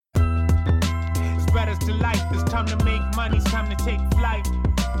to life. It's time to make money. It's time to take flight.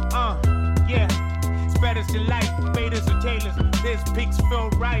 Yeah. Spreaders to life. Faders or tailors. This pigs feel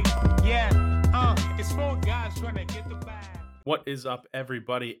right. Yeah. It's 4 guys trying to get the bag. What is up,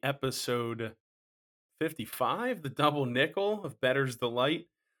 everybody? Episode 55, the double nickel of Better's Delight,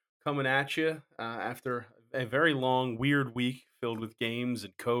 coming at you after a very long, weird week filled with games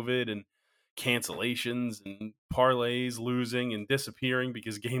and COVID and cancellations and parlays losing and disappearing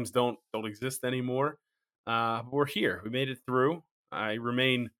because games don't exist anymore. We're here. We made it through. I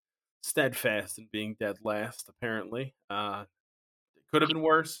remain steadfast in being dead last, apparently. It could have been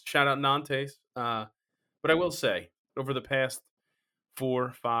worse. Shout out Nantes. But I will say, over the past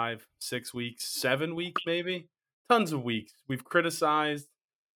 4, 5, 6 weeks, 7 weeks, maybe, tons of weeks, we've criticized,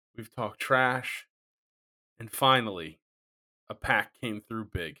 we've talked trash, and finally, a pack came through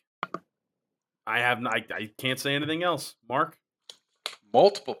big. I can't say anything else. Mark?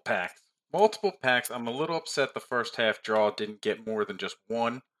 Multiple packs. I'm a little upset the first half draw didn't get more than just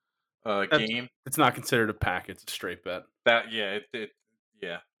one game. It's not considered a pack. It's a straight bet. Yeah, you're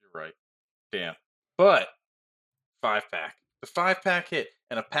right. Damn. But 5-pack. The 5-pack hit.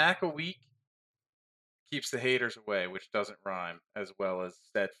 And a pack a week keeps the haters away, which doesn't rhyme, as well as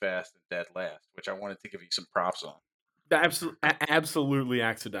steadfast and dead last, which I wanted to give you some props on. Absolutely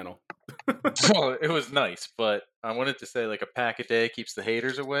accidental. Well, it was nice, but I wanted to say like a pack a day keeps the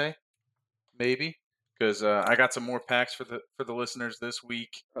haters away, maybe, because I got some more packs for the listeners this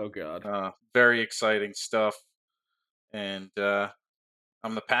week. Oh God, very exciting stuff, and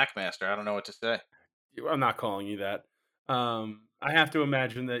I'm the pack master. I don't know what to say. I'm not calling you that. I have to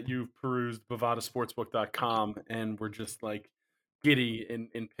imagine that you've perused bovadasportsbook.com and we're just like giddy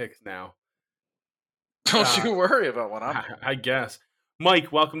in picks now. Don't you worry about what I guess.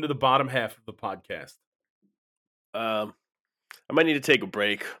 Mike, welcome to the bottom half of the podcast. I might need to take a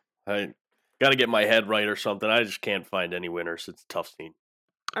break. I got to get my head right or something. I just can't find any winners. It's a tough scene.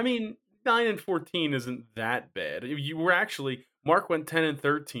 I mean, 9-14 isn't that bad. You were actually, Mark went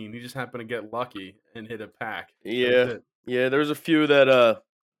 10-13. He just happened to get lucky and hit a pack. Yeah, there's a few that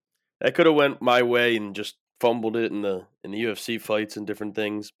could have went my way and just fumbled it in the UFC fights and different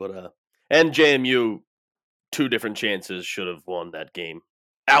things. But and JMU, 2 different chances should have won that game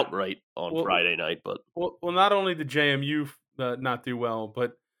outright on Friday night. But well, not only did JMU not do well,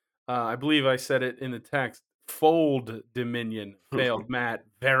 but I believe I said it in the text. Fold Dominion failed Matt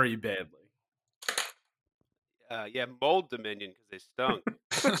very badly. Mold Dominion because they stunk.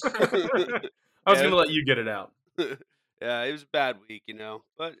 I was going to let you get it out. Yeah, it was a bad week,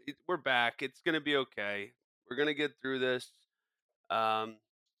 but we're back. It's going to be okay. We're going to get through this.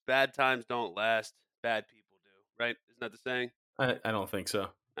 Bad times don't last. Bad people do, right? Isn't that the saying? I don't think so.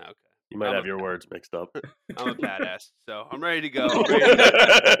 Okay. You might have your words mixed up. I'm a badass, so I'm ready to go.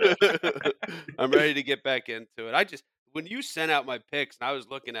 I'm ready to get back into it. When you sent out my picks and I was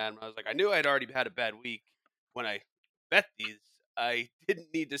looking at them, I was like, I knew I'd already had a bad week when I bet these. I didn't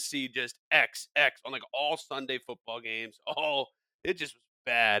need to see just X on like all Sunday football games. It just was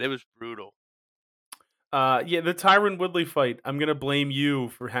bad. It was brutal. The Tyron Woodley fight. I'm gonna blame you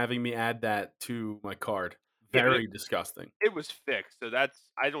for having me add that to my card. Very disgusting. It was fixed, so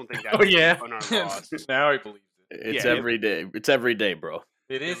I don't think that's on our loss. Now I believe it. It's every day. It's every day, bro.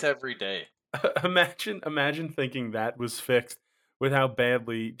 It is every day. Imagine thinking that was fixed with how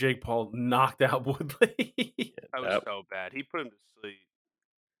badly Jake Paul knocked out Woodley. That was so bad. He put him to sleep.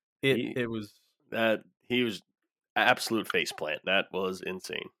 He was absolute faceplant. That was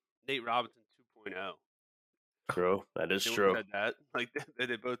insane. Nate Robinson 2.0. True. That is true. Said that. Like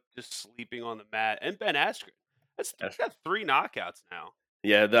they both just sleeping on the mat. And Ben Askren. That's got 3 knockouts now.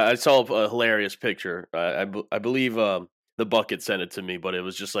 Yeah, I saw a hilarious picture. I believe the bucket sent it to me, but it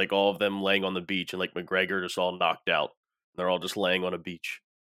was just like all of them laying on the beach and like McGregor just all knocked out. They're all just laying on a beach.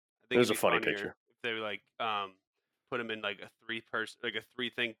 I think it was a funny picture. If they were like put them in like a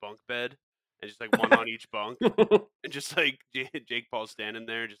 3-thing bunk bed and just like one on each bunk and just like Jake Paul standing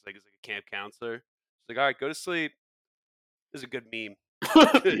there just like as like a camp counselor. It's like, all right, go to sleep. This is a good meme.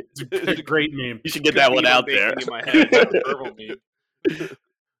 It's a great meme. You should get that one out there. In my head. Verbal meme.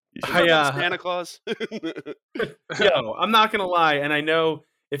 Santa Claus. Yo, I'm not gonna lie, and I know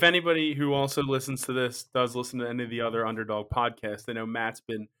if anybody who also listens to this does listen to any of the other Underdog podcasts, I know Matt's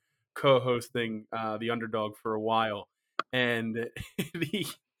been co-hosting the Underdog for a while, and the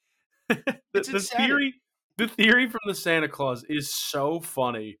theory from the Santa Claus is so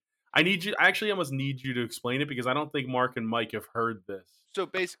funny. I actually almost need you to explain it because I don't think Mark and Mike have heard this. So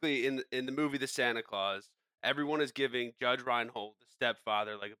basically, in the movie The Santa Claus, everyone is giving Judge Reinhold, the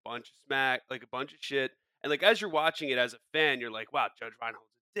stepfather, like a bunch of smack, like a bunch of shit. And like as you're watching it as a fan, you're like, wow, Judge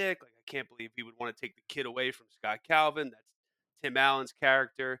Reinhold's dick. Like, I can't believe he would want to take the kid away from Scott Calvin. That's Tim Allen's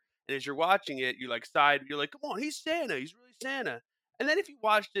character. And as you're watching it, you're like you're like, come on, he's Santa. He's really Santa. And then if you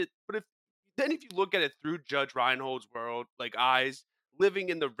watched it, if you look at it through Judge Reinhold's world, like eyes, living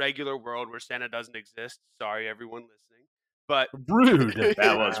in the regular world where Santa doesn't exist. Sorry, everyone listening. But Rude.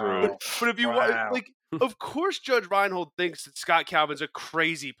 That was rude. But if you like, of course, Judge Reinhold thinks that Scott Calvin's a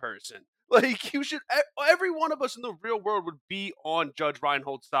crazy person. Like, every one of us in the real world would be on Judge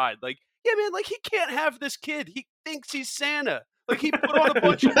Reinhold's side. Like, yeah, man, like, he can't have this kid. He thinks he's Santa. Like, he put on a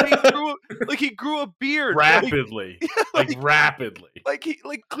bunch of weight, he grew a beard Rapidly. Like rapidly. Like,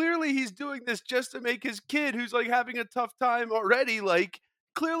 clearly he's doing this just to make his kid, who's like having a tough time already. Like,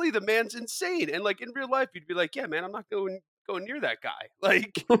 clearly the man's insane. And like in real life, you'd be like, yeah, man, I'm not going near that guy.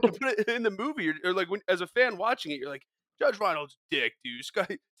 Like, but in the movie, or like as a fan watching it, you're like, Judge Reinhold's dick, dude.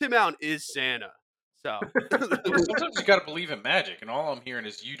 Tim Allen is Santa. So sometimes you got to believe in magic, and all I'm hearing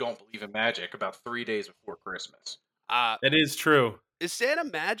is you don't believe in magic about 3 days before Christmas. That is true. Is Santa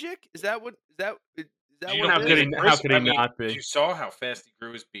magic? Is that what? How could he not be? You saw how fast he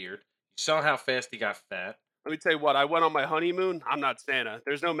grew his beard. You saw how fast he got fat. Let me tell you what. I went on my honeymoon. I'm not Santa.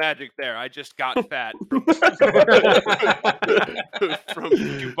 There's no magic there. I just got fat from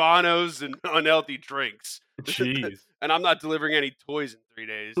Cubanos and unhealthy drinks. Jeez. And I'm not delivering any toys in 3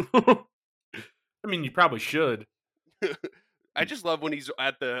 days. I mean, you probably should. I just love when he's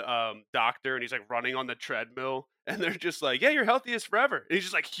at the doctor and he's like running on the treadmill, and they're just like, "Yeah, you're healthiest forever." And he's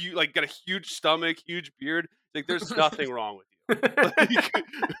just like, like got a huge stomach, huge beard. Like, there's nothing wrong with you. He's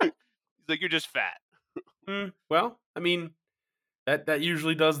like, you're just fat. Well, I mean, that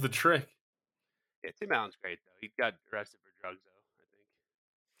usually does the trick. Yeah, Tim Allen's great though. He got arrested for drugs though,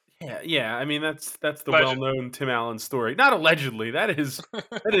 I think. Yeah. I mean, that's the well-known Tim Allen story. Not allegedly. That is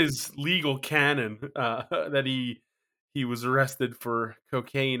legal canon. That he was arrested for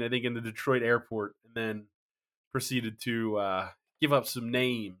cocaine, I think, in the Detroit airport, and then proceeded to give up some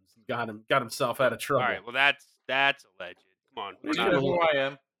names. Got himself out of trouble. All right, well that's alleged. Come on, You know who I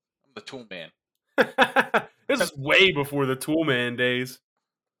am? I'm the Tool Man. This is way before the Tool Man days.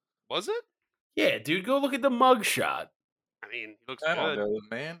 Was it? Yeah, dude, go look at the mug shot. I mean, he looks I good. don't know,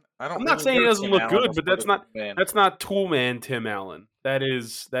 man. I'm not saying he doesn't look good, but that's not Tool Man Tim Allen. That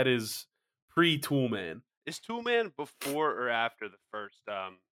is pre-Tool Man. Is Tool Man before or after the first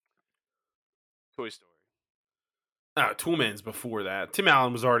Toy Story? Tool Man's before that. Tim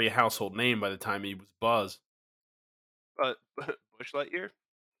Allen was already a household name by the time he was Buzz. But Bush Lightyear?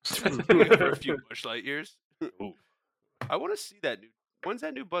 For a few Bush Lightyears. I want to see that new. When's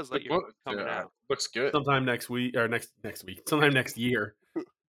that new Buzz Lightyear coming out? Looks good. Sometime next week or next week. Sometime next year.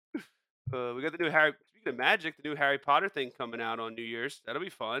 We got the new Harry. Speaking of magic, the new Harry Potter thing coming out on New Year's. That'll be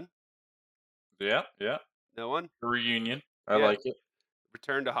fun. Yeah. No one? A reunion. I like it.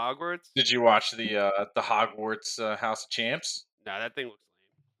 Return to Hogwarts. Did you watch the Hogwarts House of Champs? No, that thing looks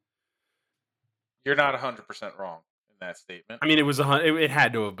lame. You're not 100% wrong in that statement. I mean, it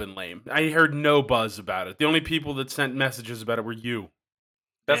had to have been lame. I heard no buzz about it. The only people that sent messages about it were you.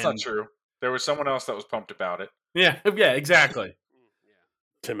 That's not true. There was someone else that was pumped about it. Yeah, exactly.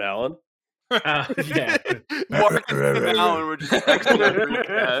 Tim Allen? Yeah. Mark and Tim Allen were just texting every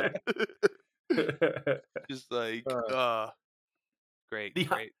cat. Just like, great.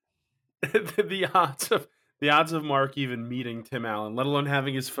 The odds of Mark even meeting Tim Allen, let alone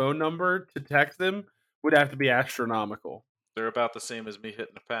having his phone number to text him, would have to be astronomical. They're about the same as me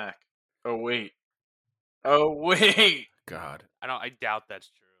hitting a pack. Oh wait. God. I doubt that's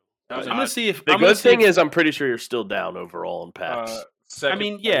true. I'm gonna see if the good thing is I'm pretty sure you're still down overall in packs. I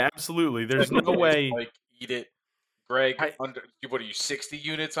mean, yeah, absolutely. There's no way. Like, eat it, Greg. Under what are you? 60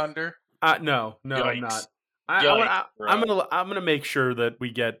 units under? No, I'm not. I'm gonna make sure that we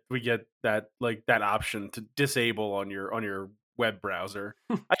get that option to disable on your web browser.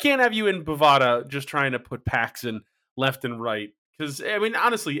 I can't have you in Bovada just trying to put packs in left and right, because I mean,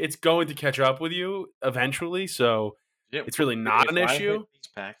 honestly, it's going to catch up with you eventually. So it's really not an issue. I hit these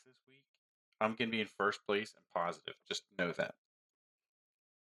packs this week, I'm gonna be in first place and positive. Just know that.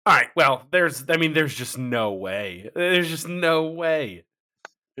 All right. Well, there's just no way. There's just no way.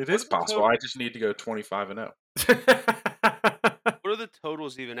 It is possible. I just need to go 25-0. What are the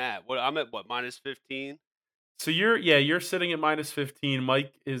totals even at? I'm at minus 15? So you're sitting at minus 15.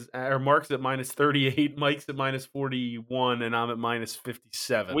 Mark's at minus 38. Mike's at minus 41, and I'm at minus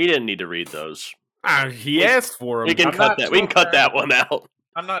 57. We didn't need to read those. He asked for them. We can cut that. We can cut that one out.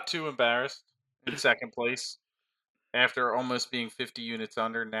 I'm not too embarrassed in second place after almost being 50 units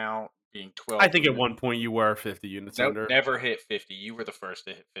under. Now being 12. I think at one point you were 50 units under. Never hit 50. You were the first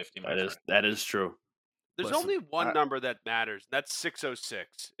to hit 50. That is true. There's Listen, only one number that matters. And that's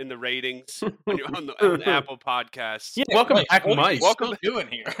 606 in the ratings when you're on the Apple Podcasts. Yeah, welcome back, what are Mike. you still doing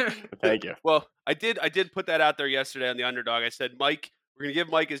here? Thank you. Well, I did put that out there yesterday on the Underdog. I said, Mike, we're gonna give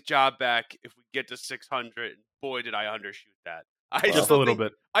Mike his job back if we get to 600. And boy, did I undershoot that. Just a little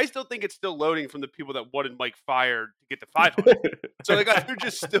bit. I still think it's still loading from the people that wanted Mike fired to get to 500. So they're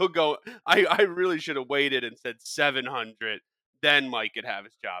just still going. I really should have waited and said 700. Then Mike could have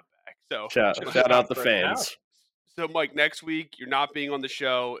his job back. So Shout out the fans. So Mike, next week you're not being on the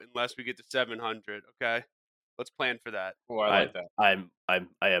show unless we get to 700. Okay, let's plan for that. Oh, I like that.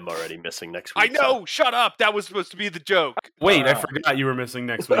 I am already missing next week. I know. Shut up. That was supposed to be the joke. Wait, I forgot you were missing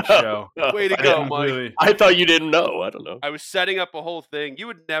next week's show. Way to I go, didn't Mike. really- I thought you didn't know. I don't know. I was setting up a whole thing. You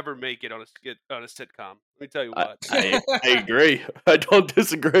would never make it on a sitcom. Let me tell you what. I agree. I don't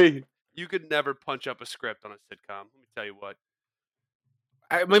disagree. You could never punch up a script on a sitcom. Let me tell you what.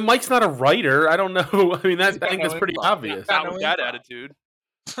 I mean, Mike's not a writer. I don't know. I mean, I think that's pretty obvious. Not with that attitude.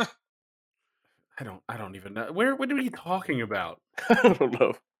 I don't even know. What are you talking about? I don't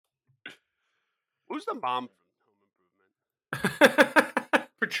know. Who's the mom from Home Improvement?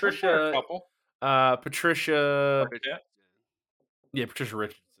 Patricia. Couple. Patricia. Yeah. Yeah, Patricia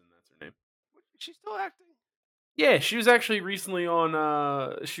Richardson. That's her name. Is she still acting? Yeah, she was actually recently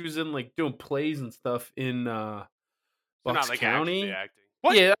on. She was in like doing plays and stuff in So Bucks not like County. actually acting.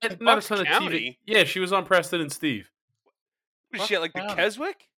 What? Yeah, not a Bucks ton of TV. County? Yeah, she was on Preston and Steve. Was she at like the Bucks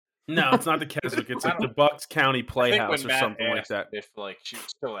Keswick? No, it's not the Keswick. It's I like the don't- Bucks County I think Playhouse when or Matt something like asked that. if like she was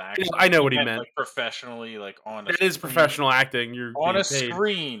still acting, I know what he meant. like professionally, like on. That is professional acting. You're on being a paid.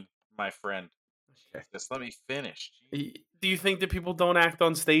 screen, my friend. Okay. Just let me finish. Do you think that people don't act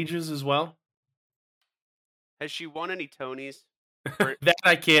on stages as well? Has she won any Tonys? That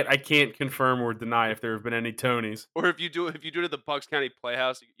I can't confirm or deny if there have been any Tonys. Or if you do it at the Bucks County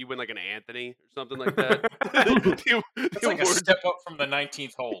Playhouse, you win like an Anthony or something like that. It's like a step up from the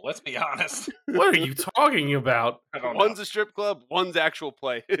 19th hole. Let's be honest. What are you talking about? I don't know. One's a strip club, one's actual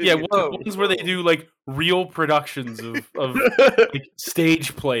play. Yeah, Whoa, ones where they do like real productions of like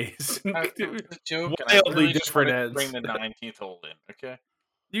stage plays. That's a joke. And I Wildly really just different wanted to ends. bring the 19th hole in. Okay.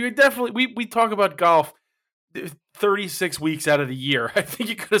 You could definitely we talk about golf 36 weeks out of the year. I think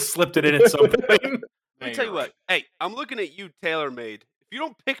you could have slipped it in at some point. Let me tell you what. Hey, I'm looking at you, TaylorMade. If you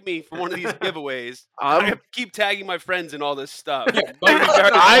don't pick me for one of these giveaways, I have to keep tagging my friends and all this stuff.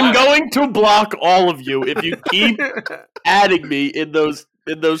 I'm going to block all of you if you keep adding me in those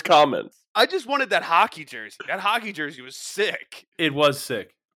comments. I just wanted that hockey jersey. That hockey jersey was sick. It was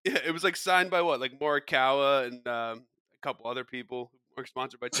sick. Yeah, it was like signed by what? Like Morikawa and a couple other people who are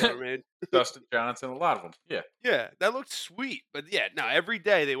sponsored by TaylorMade. Dustin Johnson, a lot of them. Yeah. Yeah, that looked sweet. But yeah, no, every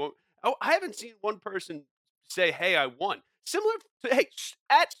day they won't. Oh, I haven't seen one person say, "Hey, I won." Similar to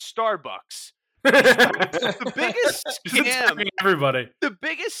at Starbucks. The biggest Just scam. attacking everybody. The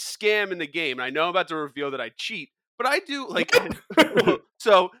biggest scam in the game. And I know I'm about to reveal that I cheat, but I do like.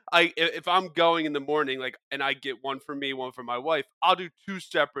 So if I'm going in the morning, like, and I get one for me, one for my wife, I'll do 2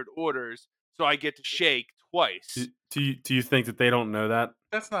 separate orders, so I get to shake twice. Do you think that they don't know that?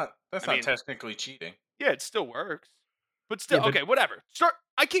 That's not I mean- technically cheating. Yeah, it still works. But still, Yeah, but- okay, whatever.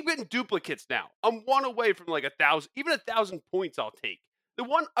 I keep getting duplicates now. I'm one away from like 1,000, even 1,000 points I'll take. I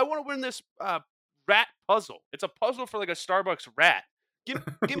want to win this rat puzzle. It's a puzzle for like a Starbucks rat. Give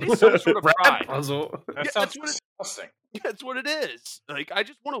me some sort of Rat pride. puzzle. That Yeah, sounds that's what it- disgusting. Yeah, that's what it is. Like, I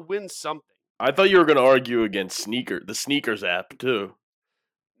just want to win something. I thought you were going to argue against the Sneakers app too.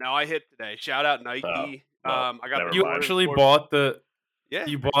 Now I hit today. Shout out Nike. well, I got never the You mind. Jordan actually 4 bought the Yeah,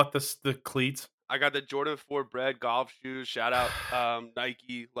 you bought the cleats. I got the Jordan 4 Bread golf shoes. Shout out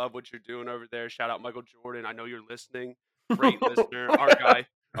Nike. Love what you're doing over there. Shout out Michael Jordan. I know you're listening. Great listener.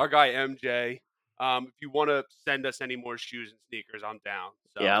 Our guy MJ. If you want to send us any more shoes and sneakers, I'm down.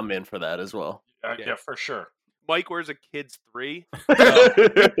 So, Yeah, I'm in for that as well. Yeah, for sure. Mike wears a kid's 3.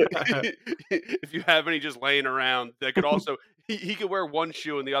 If you have any just laying around, that could also he could wear one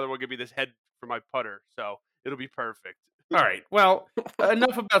shoe and the other one could be this head for my putter. So it'll be perfect. All right. Well,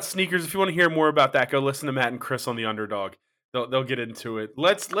 enough about sneakers. If you want to hear more about that, go listen to Matt and Chris on the Underdog. They'll get into it.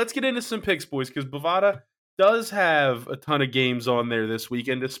 Let's get into some picks, boys, because Bovada does have a ton of games on there this week,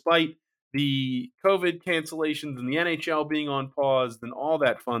 and despite the COVID cancellations and the NHL being on pause and all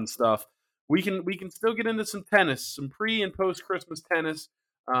that fun stuff, we can still get into some tennis, some pre and post Christmas tennis.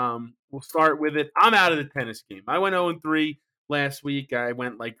 We'll start with it. I'm out of the tennis game. I went 0-3 last week. I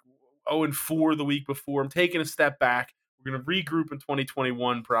went like 0-4 the week before. I'm taking a step back. We're going to regroup in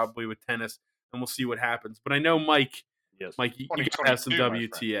 2021 probably with tennis, and we'll see what happens. But I know Mike. Yes. Mike, you have some 2022,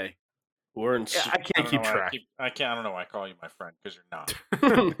 my WTA. We're in. Yeah, I can't keep track. I don't know why I call you my friend because you're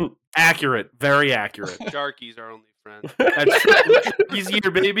not. Accurate, very accurate. Sharky's our only friend. That's he's here,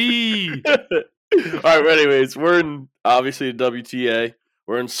 baby. All right. But anyways, we're in obviously the WTA.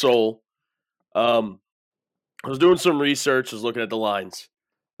 We're in Seoul. I was doing some research. I was looking at the lines.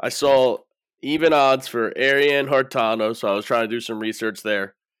 I saw even odds for Ariane Hartano, so I was trying to do some research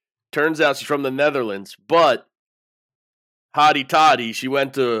there. Turns out she's from the Netherlands, but Hottie Toddy,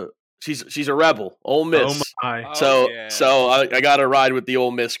 she's a rebel, Ole Miss. Oh my! Oh, yeah. So I got to ride with the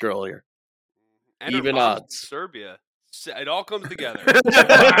Ole Miss girl here. And her even mom's from odds. Serbia. It all comes together.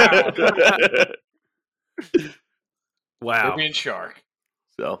 Wow. Caribbean shark,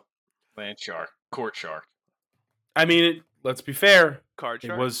 So land shark, court shark. I mean, let's be fair. Card It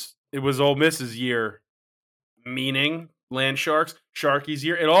shark. was Ole Miss's year, meaning Land Sharks, Sharky's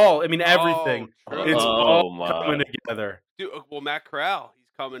year. It all. I mean, everything. Oh, true. It's Oh, all my. coming together. Dude, well, Matt Corral, he's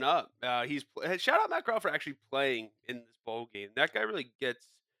coming up. Shout out Matt Corral for actually playing in this bowl game. That guy really gets.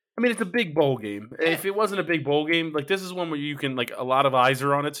 I mean, it's a big bowl game. If it wasn't a big bowl game, like this is one where you can like a lot of eyes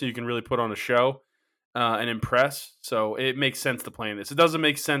are on it, so you can really put on a show and impress. So it makes sense to play in this. It doesn't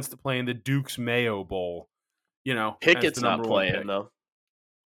make sense to play in the Duke's Mayo Bowl. You know, as Pickett's the not number one playing pick. though.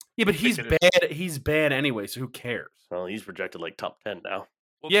 Yeah, but he's Pickett bad. He's bad anyway. So who cares? Well, he's projected like top 10 now.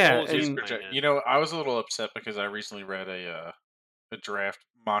 What Yeah, bowl is he and- playing in? You know, I was a little upset because I recently read a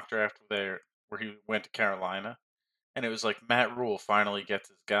mock draft there where he went to Carolina, and it was like Matt Rule finally gets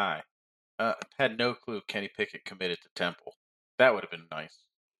his guy. Had no clue Kenny Pickett committed to Temple. That would have been nice.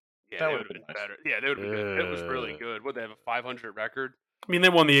 Yeah, that they would've would have been been nice. better. Yeah, they would have been good. It was really Uh. good. What, they have a 500 record? I mean, they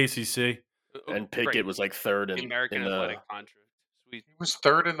won the ACC. And Pickett was like third the in American the. Athletic contract. Sweet. He was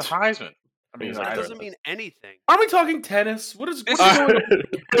third in the Heisman. I He mean, was That like doesn't mean anything. Are we talking tennis? What is This what's is-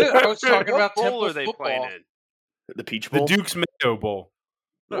 going on? I was talking What about bowl Temple are they football. playing in? the Peach the Bowl. Duke's Mayo Bowl?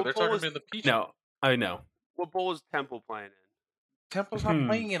 No, What they're bowl talking is- about the Peach. No, I know. What bowl is Temple playing in? Temple's not Hmm.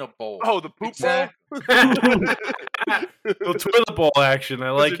 playing in a bowl. Oh, the poop Exactly. Little toilet bowl action. I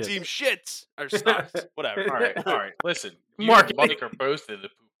bowl? like Because the it. team shits or sucks. Whatever. All right. Listen, you Mark and Mike are both in the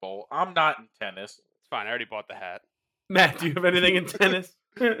poop bowl. I'm not in tennis. It's fine. I already bought the hat. Matt, do you have anything in tennis?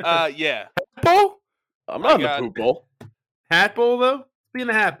 Yeah. bowl? I'm not in the got- Poop Bowl. Hat bowl though? Be in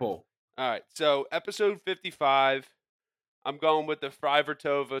the hat bowl. All right. So episode 55. I'm going with the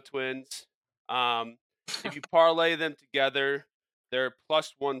Fryvertova twins. If you parlay them together, they're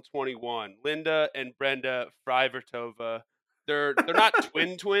plus 121. Linda and Brenda Fryvertova. They're not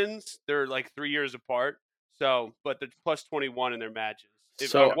twins. They're like 3 years apart. So, but they're plus 21 in their matches.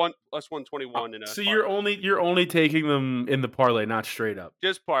 So- One plus 121 in a. So parlay. you're only taking them in the parlay, not straight up.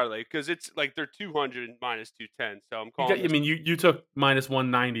 Just parlay because it's like they're 200 minus 210. So I'm You, calling. got, I this- mean, you took minus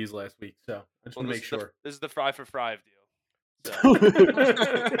 190s last week, so I just well, want to make sure. This is the Fry for Fry deal. So,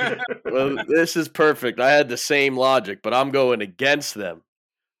 Well, this is perfect. I had the same logic, but I'm going against them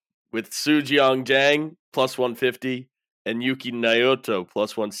with Sujeong Jang plus 150 and Yuki Naoto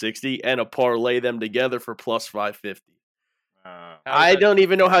plus 160 and a parlay them together for plus 550. Uh, I don't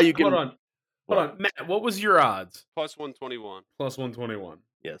even know how you can. Hold on, Matt. What was your odds? plus 121. Plus 121.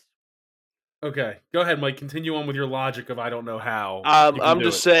 Yes. Okay, go ahead, Mike. Continue on with your logic of I don't know how. you can I'm do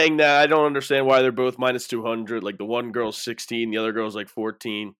just it. saying that I don't understand why they're both minus 200. Like the one girl's 16, the other girl's like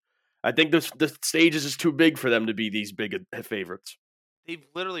 14. I think the stage is just too big for them to be these big favorites. They've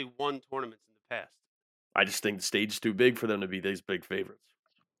literally won tournaments in the past. I just think the stage is too big for them to be these big favorites.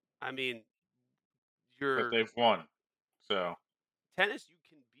 I mean, but you're they've won. So tennis. You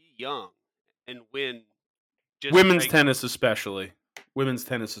can be young and win. Just Women's like- tennis, especially.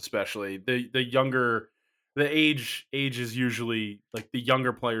 The younger, the age is usually like the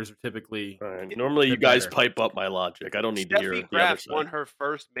younger players are typically. All right. Normally, you Bit guys better. pipe up my logic. I don't need to hear Steffi the other Graf won side. her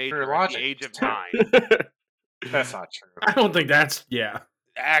first major Your at logic the age of is 9. that's not true. I don't think that's That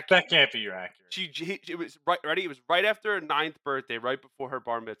Accurate. can't be accurate. She was right. Ready? It was right after her 9th birthday, right before her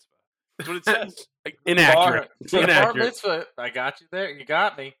bar mitzvah. That's what it says. inaccurate. Bar Inaccurate. mitzvah. I got you there. You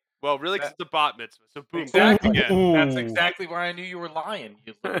got me. Well, really, 'cause it's a bat mitzvah. So boom, Exactly. back again. That's Ooh. exactly why I knew you were lying.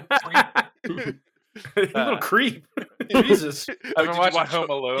 You little creep. You little creep. Jesus. I've been Did you watching watch Home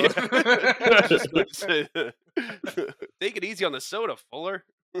Ho- Alone. Yeah. Just gonna say- Take it easy on the soda, Fuller.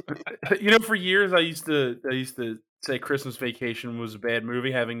 You know, for years I used to say Christmas Vacation was a bad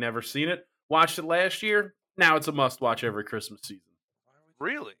movie, having never seen it. Watched it last year. Now it's a must watch every Christmas season.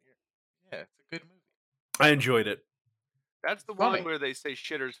 Really? Yeah, it's a good movie. I enjoyed it. That's the Funny. one where they say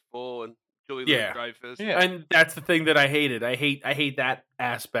shitter's full and Julie Yeah. Louis-Dreyfus. Yeah. And that's the thing that I hated. I hate that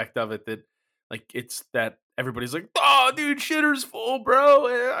aspect of it, that like it's that everybody's like, oh dude, shitter's full, bro.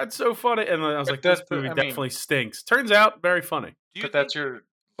 It's so funny. And I was But like, this that's the- movie I mean- definitely stinks. Turns out very funny. Do you But think, that's your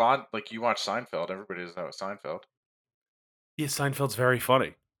Bond, like you watch Seinfeld. Everybody does that with Seinfeld, Yeah, Seinfeld's very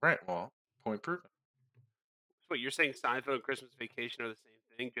funny. right? Well, point proven. What, you're saying Seinfeld and Christmas Vacation are the same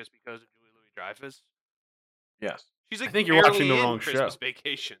thing just because of Julie Louis-Dreyfus? Yes. She's like I think you're watching the barely in wrong Christmas show.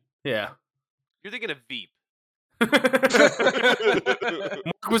 Vacation. Yeah. You're thinking of Veep. Mark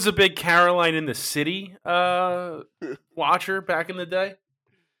was a big Caroline in the City watcher back in the day.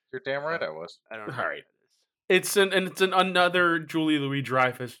 You're damn right I was. I don't know. All right. It's another Julie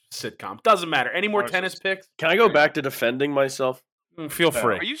Louis-Dreyfus sitcom. Doesn't matter. Any more Ours tennis is- picks? Can I go back to defending myself? Feel No.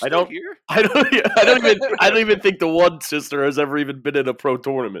 free. Are you I still don't- here? I don't even think the one sister has ever even been in a pro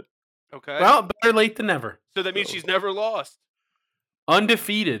tournament. Okay. Well, better late than never. so that means she's never lost.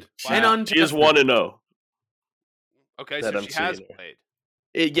 Undefeated and Wow. untested. She is 1-0. Okay, That so I'm she has seeing her. played.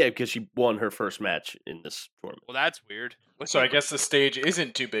 Yeah, because she won her first match in this tournament. Well, that's weird. So I guess the stage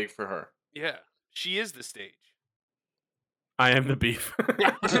isn't too big for her. Yeah, she is the stage. I am the beef.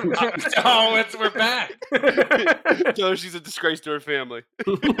 Oh, we're back. So she's a disgrace to her family.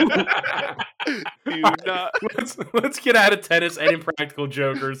 Do not. let's get out of tennis and impractical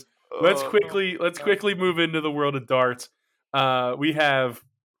jokers. Let's Oh, quickly move into the world of darts. We have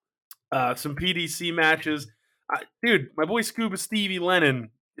some PDC matches. Dude, my boy Scuba Stevie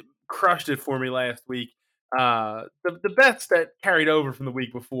Lennon crushed it for me last week. The bets that carried over from the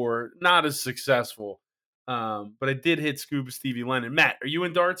week before, not as successful. But I did hit Scuba Stevie Lennon. Matt, are you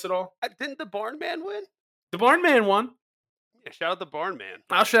in darts at all? Didn't the Barn Man win? The Barn Man won. Yeah, shout out the Barn Man.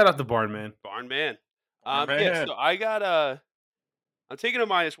 I'll shout out the Barn Man. Barn Man. Barn Yeah, Man. so I got I'm taking a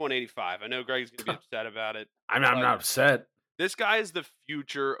minus 185. I know Greg's gonna be upset about it. I'm not upset. This guy is the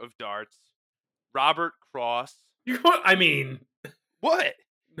future of darts. Robert Cross. I mean, What?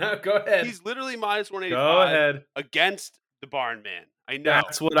 no, go ahead. He's literally minus 185 Go ahead. against the Barn Man. I know.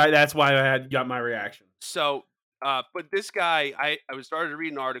 That's why I got my reaction. So, but this guy, I was started to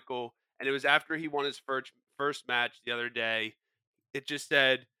read an article, and it was after he won his first match the other day. It just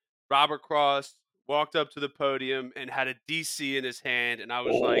said Robert Cross walked up to the podium and had a DC in his hand, and I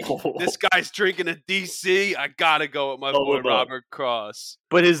was like, "This guy's drinking a DC. I gotta go with my boy Hold on. Robert Cross."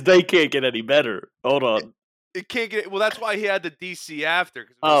 But his day can't get any better. Hold on. It can't get well. That's why he had the DC after.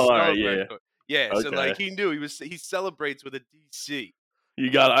 'Cause it Oh, was all right, celebratory. Yeah. So Okay. like he knew he celebrates with a DC. You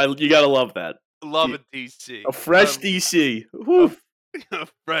gotta love that. Love Yeah. a DC. A fresh DC. Whew.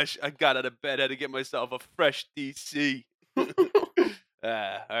 Fresh. I got out of bed. Had to get myself a fresh DC. All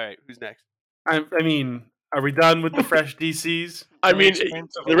right. Who's next? I mean, are we done with the fresh DCs? I mean,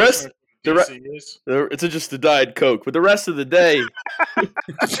 the rest. the re- DC is. It's just a Diet Coke, but the rest of the day,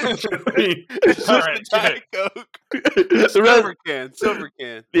 It's just All right, a Diet Coke. the rest, Silver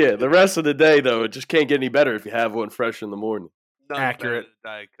can. yeah, the rest of the day though, it just can't get any better if you have one fresh in the morning. None's Accurate. better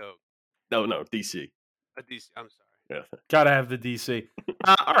than Diet Coke. No, DC. A DC. I'm sorry. Yeah. Gotta have the DC.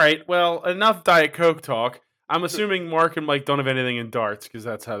 All right. Well, enough Diet Coke talk. I'm assuming Mark and Mike don't have anything in darts because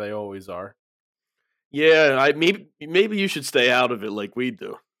that's how they always are. Yeah, maybe you should stay out of it like we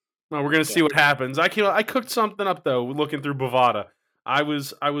do. Well, we're gonna see what happens. I cooked something up though. Looking through Bovada, I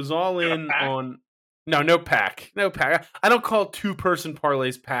was all You got a in pack? on. No pack. I don't call 2-person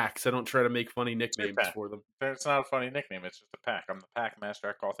parlays packs. I don't try to make funny nicknames pack. for them. It's not a funny nickname. It's just a pack. I'm the pack master.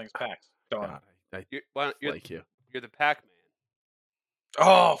 I call things packs. Done. God, I You're like you. the Pac Man.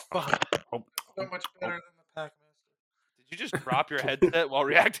 Oh, fuck. Oh, So much better than the pack master. Did you just drop your headset while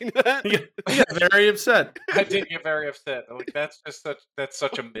reacting to that? He got very upset. I did get very upset. Like that's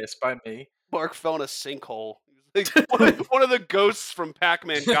such a miss by me. Mark fell in a sinkhole. He was like, one of the ghosts from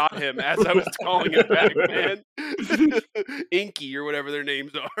Pac-Man got him as I was calling him Pac-Man. Inky or whatever their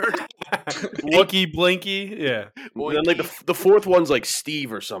names are. Wookie Blinky. Yeah. And then like the fourth one's like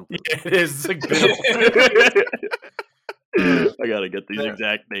Steve or something. Yeah, it is. It's like Bill. I gotta get these Yeah.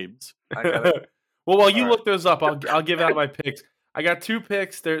 exact names. I gotta, Well, while you All right. look those up, I'll give out my picks. I got 2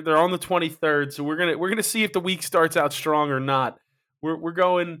 picks. They're on the 23rd, so we're gonna see if the week starts out strong or not. We're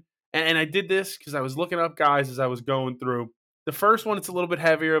going, and I did this because I was looking up guys as I was going through. The first one, it's a little bit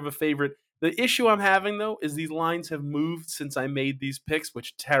heavier of a favorite. The issue I'm having though is these lines have moved since I made these picks,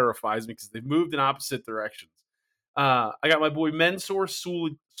 which terrifies me because they've moved in opposite directions. I got my boy Mensur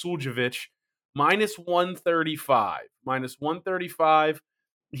Suljevic minus 135. Minus 135.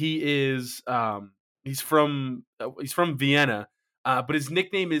 He is he's from Vienna, but his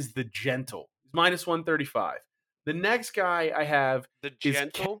nickname is the Gentle. He's minus 135. The next guy I have The is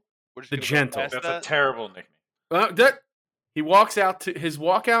Gentle? We're just the gonna go Gentle. past that's that? a terrible nickname. that he walks out to his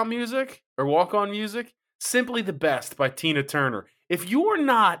walkout music or walk-on music. Simply the Best by Tina Turner. If you are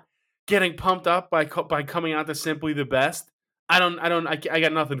not getting pumped up by coming out to Simply the Best, I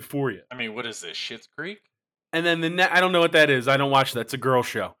got nothing for you. I mean, what is this? Schitt's Creek? And then I don't know what that is. I don't watch that. It's a girl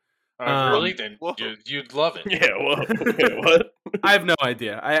show. Really? Then Whoa. you'd love it. Yeah, whoa. Wait, what? I have no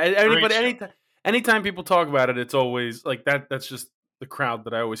idea. Anybody, show. anytime people talk about it, it's always like that. That's just the crowd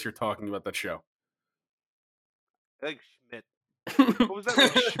that I always hear talking about that show. Like Schmidt. What was that?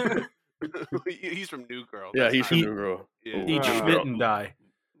 Like Schmidt? He's from New Girl. Yeah, That's he's not- from New Girl. Yeah. Ooh, Eat New Schmidt Girl. and die.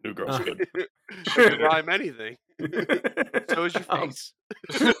 New Girl's good. Should rhyme anything. So is your face.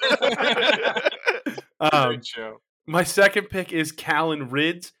 Great show. My second pick is Callan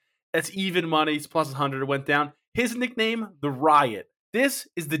Rids. That's even money. It's plus 100. It went down. His nickname, the Riot. This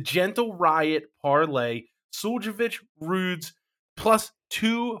is the Gentle Riot parlay. Suljovic, Rudes, plus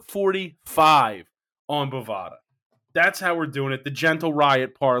 245 on Bovada. That's how we're doing it. The Gentle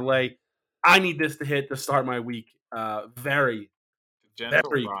Riot parlay. I need this to hit to start my week. The Gentle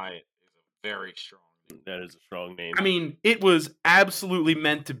Very- Riot is a very strong name. That is a strong name. I mean, it was absolutely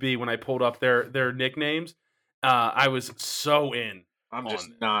meant to be when I pulled up their nicknames. I was so in. I'm on just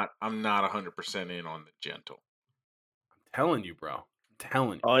it. not. I'm not 100% in on the Gentle. I'm telling you, bro. I'm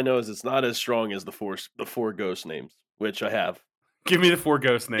telling you. All I know is it's not as strong as the four ghost names, which I have. Give me the 4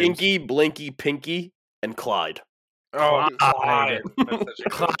 ghost names. Inky, Blinky, Pinky, and Clyde. Oh, Clyde. That's such a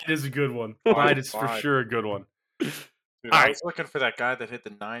good Clyde is a good one. Clyde, Clyde is for Clyde. sure a good one. Dude, All I right. was looking for that guy that hit the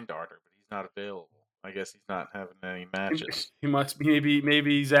 9-darter, but he's not available. I guess he's not having any matches. He must be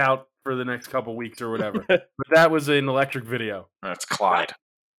maybe he's out for the next couple weeks or whatever. But that was an electric video. That's Clyde.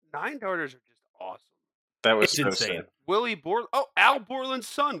 9 darters are just awesome. That was It's so insane. Willie Borland. Oh, Al Borland's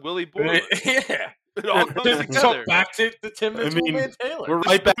son, Willie sad. Borland. Yeah. It all comes So together. back to the Tim I mean, Man Taylor. We're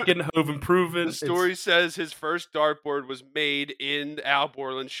right back in Hove Improving. The story says his first dartboard was made in Al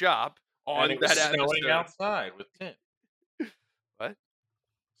Borland's shop on and it was that snowing episode. outside with Tim. What?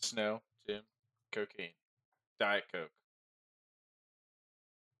 Snow, Tim, cocaine, Diet Coke.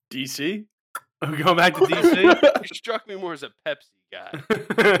 DC? I'm going back to DC. He struck me more as a Pepsi guy.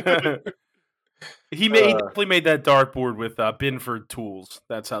 he definitely made that dartboard with Binford tools.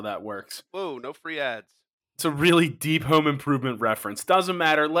 That's how that works. Whoa, no free ads. It's a really deep home improvement reference. Doesn't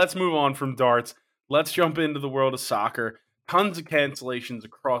matter. Let's move on from darts. Let's jump into the world of soccer. Tons of cancellations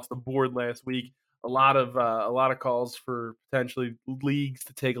across the board last week. A lot of calls for potentially leagues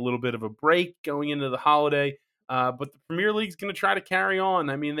to take a little bit of a break going into the holiday. But the Premier League's going to try to carry on.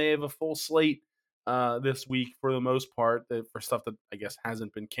 I mean, they have a full slate this week for the most part for stuff that I guess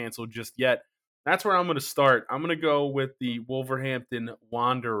hasn't been canceled just yet. That's where I'm going to start. I'm going to go with the Wolverhampton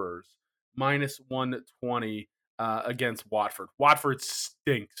Wanderers minus 120 against Watford. Watford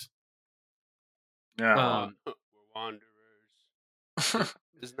stinks. Yeah. We're wanderers.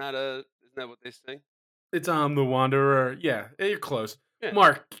 Isn't that what they sing? It's the Wanderer. Yeah, you're close. Yeah.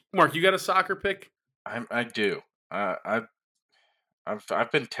 Mark, you got a soccer pick? I do. I've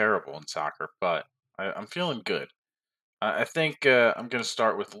been terrible in soccer, but I'm feeling good. I think I'm going to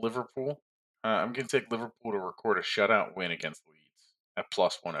start with Liverpool. I'm going to take Liverpool to record a shutout win against Leeds at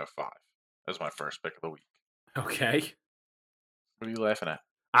plus 105. That was my first pick of the week. Okay. What are you laughing at?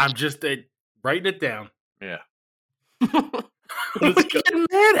 I'm just writing it down. Yeah. What are you getting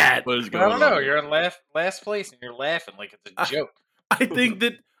mad at? What is I going don't know. on? You're in last place and you're laughing like it's a joke. I think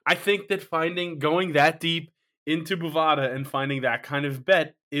that going that deep into Bovada and finding that kind of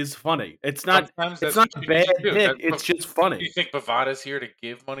bet is funny. It's not Sometimes it's that's not a what you bad should do. pick. That's It's what- just funny. You think Bovada's here to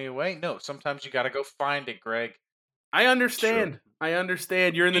give money away? No. Sometimes you got to go find it, Greg. I understand. I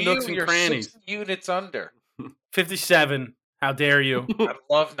understand. You're in the nooks and You're crannies. 6 units under. 57. How dare you? I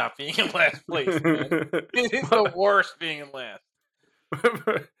love not being in last place, man. It is the worst being in last.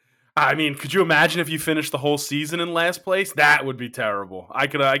 I mean, could you imagine if you finished the whole season in last place? That would be terrible. I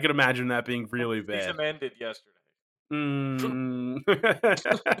could imagine that being really bad. Season ended yesterday. Mm.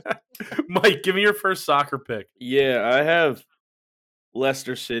 Mike, give me your first soccer pick. Yeah, I have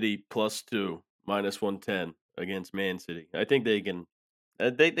Leicester City +2 minus 110 against Man City. I think they can.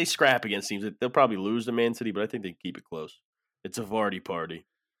 They scrap against teams. They'll probably lose to Man City, but I think they can keep it close. It's a Vardy party.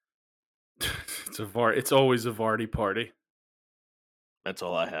 It's always a Vardy party. That's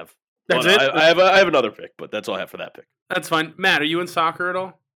all I have. That's Well, it? I have another pick, but that's all I have for that pick. That's fine. Matt, are you in soccer at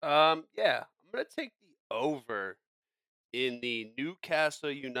all? Yeah, I'm gonna take the over in the Newcastle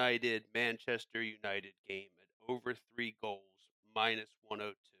United Manchester United game at over 3 goals minus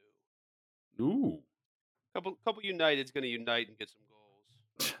 102. Ooh. Couple United's gonna unite and get some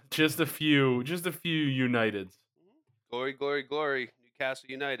goals. Just a few Uniteds. Glory, glory, glory, Newcastle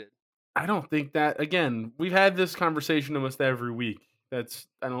United. I don't think that again, we've had this conversation almost every week. I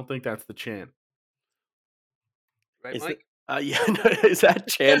don't think that's the chant. Right, Is Mike? Yeah, is that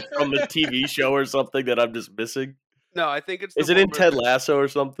chant from the TV show or something that I'm just missing? No, I think it's. Is the it in one where Ted Lasso or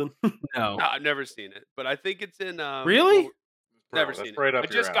something? No. No, I've never seen it, but I think it's in. Really? Never Bro, that's seen it. right up I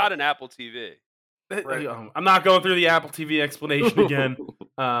your just got alley. an Apple TV. Right. I'm not going through the Apple TV explanation again.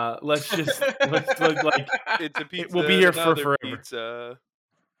 Let's just like It's a pizza. will be here for another forever. Pizza.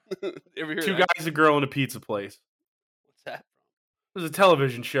 Ever hear Two that? guys, a girl, in a pizza place. What's that? It was a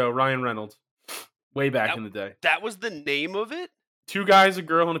television show. Ryan Reynolds, way back in the day. That was the name of it. Two guys, a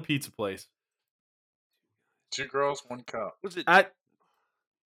girl, in a pizza place. 2 girls, 1 cup. Was it? All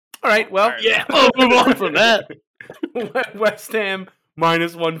right. Well, All right. Yeah, I'll move on from that. West Ham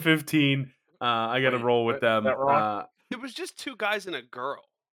minus 115. I got to Wait, roll with is them. that wrong? It was just 2 guys and a girl.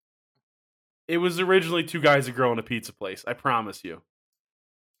 It was originally two guys, a girl, in a pizza place. I promise you.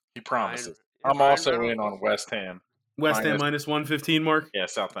 He promises. Ryan I'm also Reynolds. in on West Ham. West Ham minus 115, Mark. Yeah,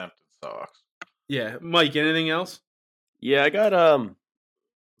 Southampton sucks. Yeah, Mike. Anything else? Yeah, I got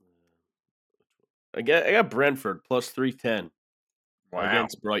I got Brentford plus 310 Wow.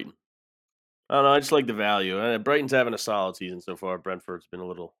 against Brighton. I don't know. I just like the value. Brighton's having a solid season so far. Brentford's been a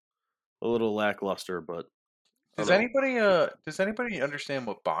little lackluster, but I Does don't know. anybody understand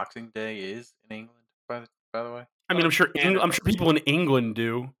what Boxing Day is in England? By the way, I mean, I'm sure people in England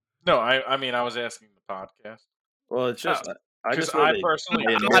do. no. I mean, I was asking the podcast Well, it's just I because just know I they- personally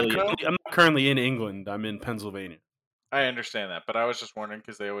they I'm don't not, really- know. I'm not currently in England. I'm in Pennsylvania. I understand that, but I was just wondering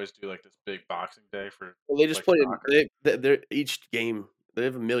because they always do like this big Boxing Day for. Well, they just like play. soccer. They're each game. They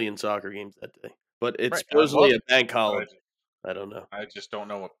have 1 million soccer games that day, but it's Right, I love supposedly a it, bank but holiday. I don't know. I just don't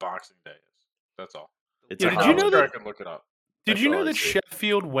know what Boxing Day is. That's all. It's Yeah, a did you know holiday. I that- could look it up. Did That's you all know I that see.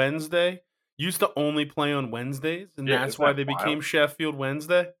 Sheffield Wednesday used to only play on Wednesdays, and Yeah, that's isn't why that they became wild? Sheffield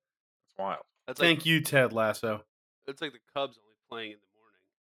Wednesday? It's wild. That's like Thank you, Ted Lasso. it's like the Cubs only playing in the morning.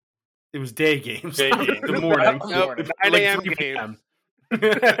 It was day games. Day games. The morning. Nope, Nope, Like 9 a.m. 3 game. p.m. Go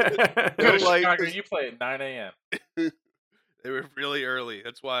to Like- Chicago. You play at 9 a.m. They were really early.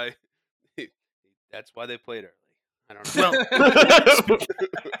 That's why. That's why they played early. I don't know.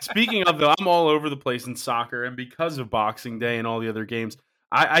 Speaking of, though, I'm all over the place in soccer, and because of Boxing Day and all the other games,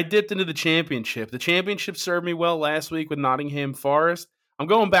 I dipped into the championship. The championship served me well last week with Nottingham Forest. I'm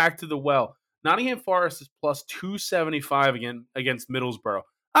going back to the well. Nottingham Forest is plus 275 against Middlesbrough.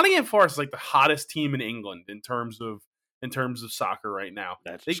 Nottingham Forest is like the hottest team in England in terms of soccer right now.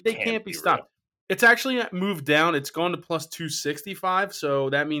 That They just can't be stopped. real. It's actually moved down. It's gone to plus 265. So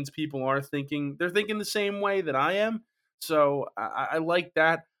that means people are thinking the same way that I am. So I like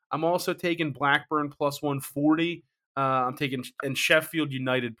that. I'm also taking Blackburn plus 140. I'm taking and Sheffield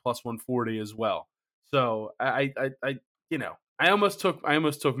United plus 140 as well. So I almost took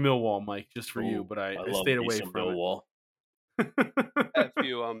Millwall, Mike, just for you, Ooh, but I love stayed me away some from Millwall. F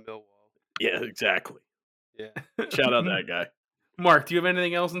you on Millwall. Yeah, exactly. Yeah. Shout out that guy. Mark, do you have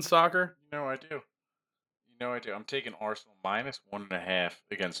anything else in soccer? I do. I'm taking Arsenal minus 1.5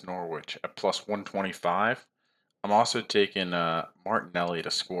 against Norwich at plus 125. I'm also taking Martinelli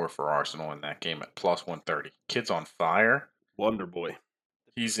to score for Arsenal in that game at plus 130. Kid's on fire. Wonder Boy.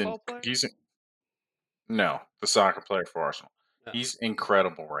 He's Football player? No, the soccer player for Arsenal. No. He's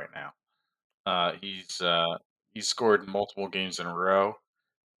incredible right now. He's scored multiple games in a row,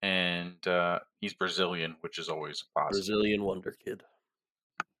 and he's Brazilian, which is always a positive. Brazilian Wonder Kid.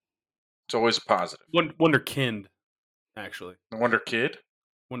 It's always a positive. Wonderkind, actually. The Wonder Kid?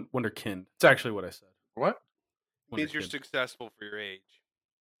 Wonderkind. It's actually what I said. What? Means you're Wonderkind. successful for your age.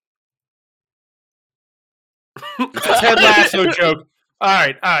 Ted Lasso joke. All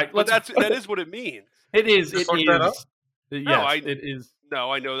right. But that is what it means. It is. Just It look that up? is. Yes, No, it is.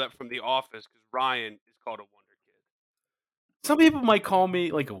 No, I know that from The Office because Ryan is called a wonder kid. Some people might call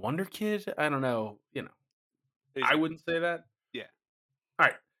me like a wonder kid. I don't know. He's I like, wouldn't say that. Yeah. All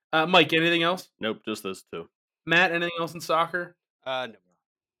right. Mike, anything else? Nope, just those two. Matt, anything else in soccer? No.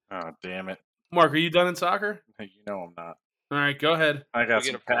 Oh, damn it. Mark, are you done in soccer? You know I'm not. All right, go ahead. I got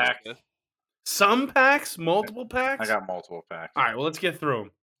We get some a packs. point. Some packs, multiple packs. I got multiple packs. All right. Well, let's get through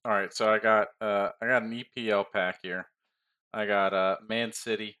them. All right, so I got an EPL pack here. I got Man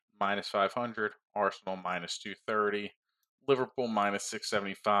City minus 500, Arsenal minus 230, Liverpool minus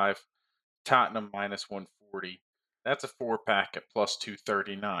 675, Tottenham minus 140. That's a 4-pack at plus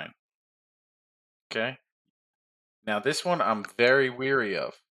 239. Okay. Now this one I'm very weary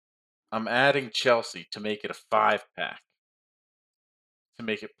of. I'm adding Chelsea to make it a 5-pack. To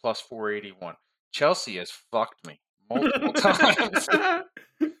make it plus 481. Chelsea has fucked me multiple times.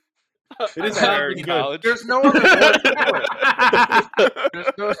 It is Fair happening good. college. There's no other word for it. There's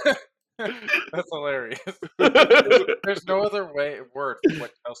no, that's hilarious. There's no other word for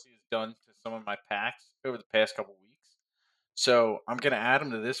what Chelsea has done to some of my packs over the past couple weeks. So I'm going to add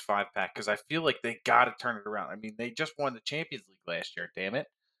them to this 5-pack because I feel like they got to turn it around. I mean, they just won the Champions League last year, damn it.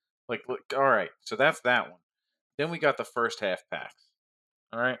 Like, look, all right, so that's that one. Then we got the first half packs.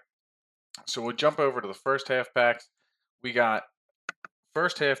 All right. So we'll jump over to the first half packs. We got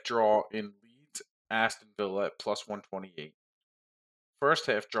first half draw in Leeds, Aston Villa at plus 128. First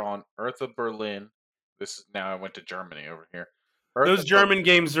half draw in Hertha Berlin. This is now I went to Germany over here. Those German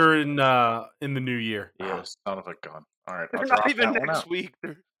games are in the new year. Yeah, son of a gun. All right, They're I'll not drop even that one next out. week.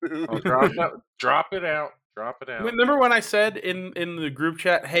 I'll drop it out. Drop it out. Remember when I said in the group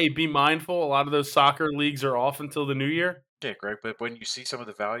chat, hey, be mindful, a lot of those soccer leagues are off until the new year? Yeah, Greg, but when you see some of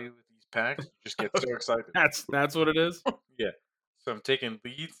the value of these packs, you just get so excited. That's what it is? Yeah. So I'm taking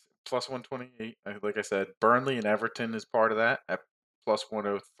Leeds plus 128. Like I said, Burnley and Everton is part of that at plus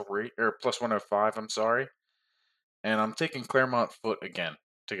 103 or plus 105. I'm sorry. And I'm taking Claremont Foot again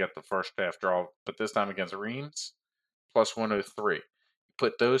to get the first half draw, but this time against Reims, plus 103. You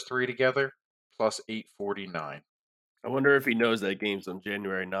put those three together, plus 849. I wonder if he knows that game's on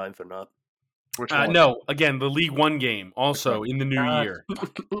January 9th or not. Which one? No, again, the League One game also in the new year.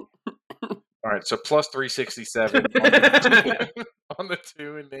 All right, so plus 367 on the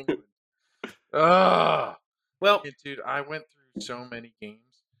two in England. Well, Dude, I went through so many games.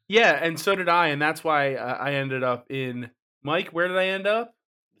 yeah, and so did I, and that's why I ended up in Mike. Where did I end up?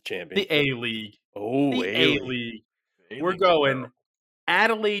 The champion. The A League. Oh, The A-League. A League. The We're A-League's going terrible.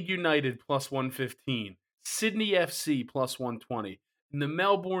 Adelaide United plus 115, Sydney FC plus 120, and the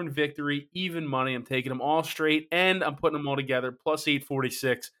Melbourne Victory even money. I'm taking them all straight, and I'm putting them all together plus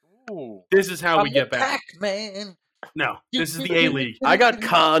 846. Ooh. This is how we I'm get the back. Pac-Man. No, this is the A League. I got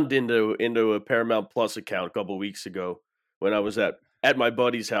conned into a Paramount Plus account a couple of weeks ago when I was at my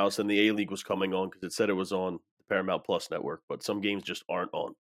buddy's house and the A-League was coming on because it said it was on the Paramount Plus network, but some games just aren't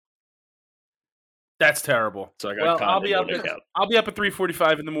on. That's terrible. So I got conned I'll be up. into an account. I'll be up at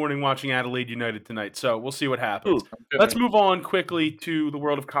 3:45 in the morning watching Adelaide United tonight. So we'll see what happens. Good Let's man. move on quickly to the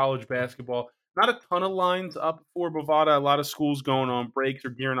world of college basketball. Not a ton of lines up for Bovada. A lot of schools going on breaks or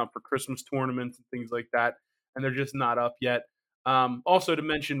gearing up for Christmas tournaments and things like that, and they're just not up yet. Also to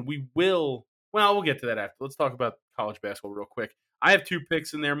mention, we'll get to that after. Let's talk about college basketball real quick. I have 2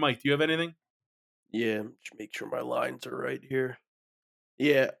 picks in there. Mike, do you have anything? Yeah, just make sure my lines are right here.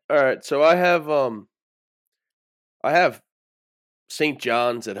 Yeah, all right. So I have St.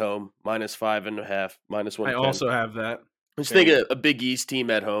 John's at home minus 5.5, minus 110. I also have that. I just think a Big East team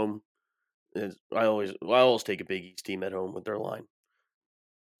at home is. I always take a Big East team at home with their line.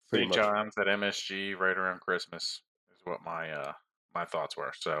 Pretty St. much. John's at MSG right around Christmas is what my thoughts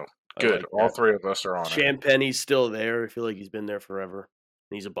were. So I good. like All that. three of us are on it. Champagne's still there. I feel like he's been there forever.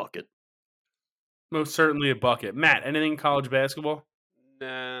 He's a bucket. Most certainly a bucket. Matt, anything college basketball?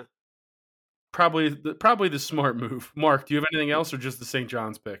 Nah. Probably the smart move. Mark, do you have anything else or just the St.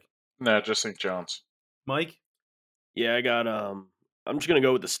 John's pick? No, just St. John's. Mike? Yeah, I got. I'm just gonna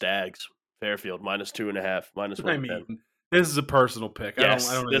go with the Stags. Fairfield minus 2.5, minus I 110. mean, this is a personal pick.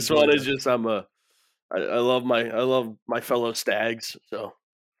 Yes, I don't this enjoy one is this. just I love my fellow Stags, so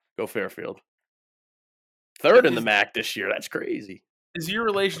go Fairfield. Third in the MAC this year. That's crazy. Is your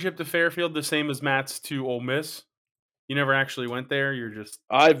relationship to Fairfield the same as Matt's to Ole Miss? You never actually went there. You're just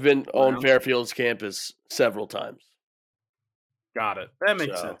I've been on Wow. Fairfield's campus several times. got it. That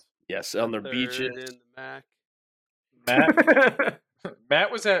makes So, sense. Yes, on their Third beaches. in the MAC. Matt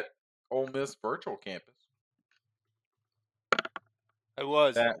Matt was at Ole Miss virtual campus. I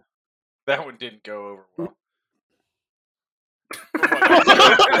was. That one didn't go over well.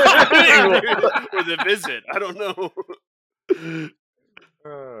 Or the visit. I don't know.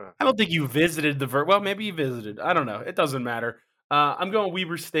 I don't think you visited well, maybe you visited. I don't know. It doesn't matter. I'm going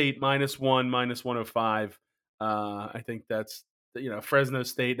Weber State -1, minus 105. I think that's Fresno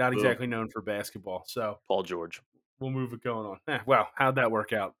State, not exactly known for basketball. So Paul George. we'll move it going on. Well, how'd that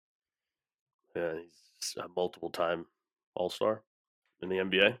work out? Yeah, he's a multiple-time All-Star in the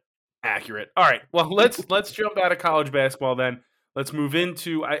NBA. Accurate. All right. Well, let's jump out of college basketball then. Let's move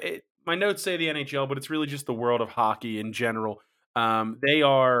into my notes say the NHL, but it's really just the world of hockey in general. They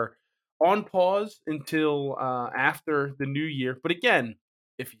are on pause until after the new year. But again,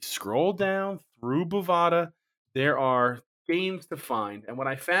 if you scroll down through Bovada, there are games to find. And what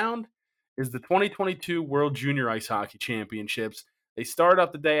I found is the 2022 World Junior Ice Hockey Championships. They start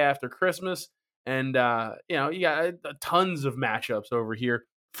up the day after Christmas, and you got tons of matchups over here.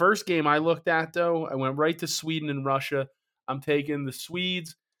 First game I looked at, though, I went right to Sweden and Russia. I'm taking the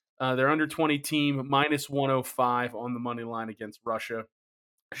Swedes. Their under-20 team, minus 105 on the money line against Russia.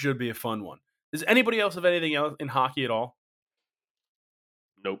 Should be a fun one. Does anybody else have anything else in hockey at all?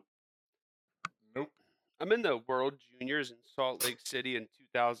 Nope. I'm in the World Juniors in Salt Lake City in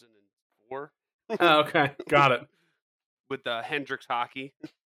 2004 Oh, okay, got it. with Hendricks Hockey.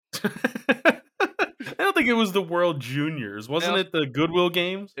 I don't think it was the World Juniors. Wasn't it the Goodwill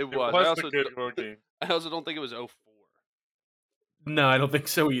Games? It It was. was the Goodwill game. I also don't think it was 04. No, I don't think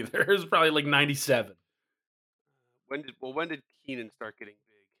so either. It was probably like 97. When did Keenan start getting big?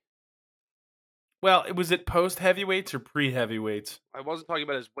 Well, was it post heavyweights or pre heavyweights? I wasn't talking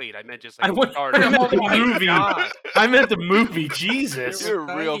about his weight. I meant just I like meant the movie. I meant the movie. Jesus. You're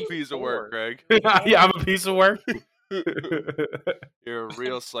a real piece of work, Greg. Yeah, I'm a piece of work. You're a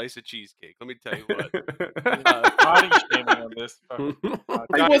real slice of cheesecake. Let me tell you what. Body shaming on this.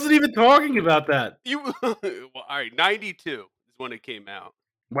 I wasn't even talking about that. Well, all right, 92 is when it came out.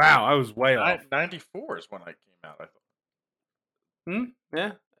 Wow, I was way off. 94 is when I came out. I thought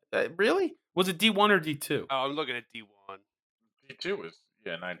Yeah. Really? Was it D1 or D2? Oh, I'm looking at D1. D2 was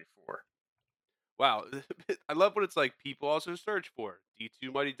 94. Wow, I love what it's like. People also search for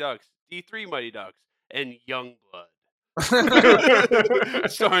D2 Mighty Ducks, D3 Mighty Ducks, and Youngblood,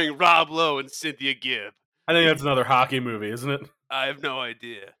 starring Rob Lowe and Cynthia Gibb. I think that's another hockey movie, isn't it? I have no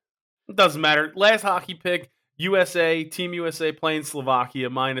idea. It doesn't matter. Last hockey pick, USA, Team USA playing Slovakia,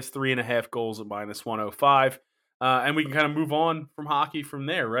 -3.5 goals at -105. And we can kind of move on from hockey from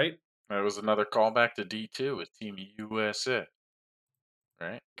there, right? That was another callback to D2 with Team USA.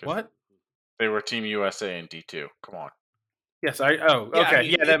 Right? 'Cause What? They were Team USA in D2. Come on. Yes, Yeah, okay. I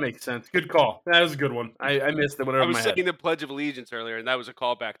mean, That makes sense. Good call. That was a good one. I missed it. Whatever I was my head. saying the Pledge of Allegiance earlier, and that was a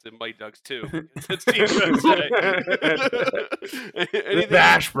callback to Mighty Ducks too. It's Team USA. The Anything-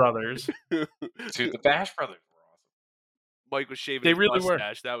 Bash Brothers. Dude, the Bash Brothers were awesome. Mike was shaving They his really were.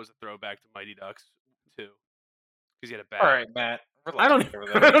 mustache. That was a throwback to Mighty Ducks too, because he had a bat. All right, Matt. I don't even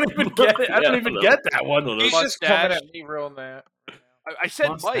get it. I don't even get that one. He's just coming Mustache. at me real mad. I said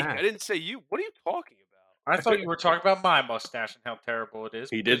Mike. Mustache. I didn't say you. What are you talking about? I thought you were talking about my mustache and how terrible it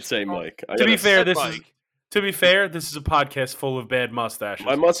is. He did because- say Mike. To be fair, said this is Mike. to be fair. This is a podcast full of bad mustaches.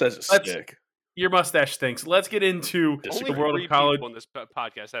 My mustache is Let's- sick. Your mustache stinks. Let's get into Only the world 3 of college. people in this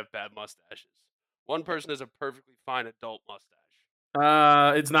podcast have bad mustaches. One person has a perfectly fine adult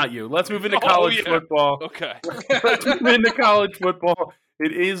mustache. It's not you. Let's move into Oh, college yeah. football. Okay. Let's move into college football.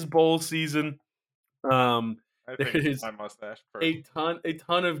 It is bowl season. I think There it's is my mustache. a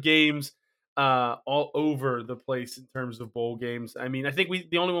ton of games all over the place in terms of bowl games. I mean, I think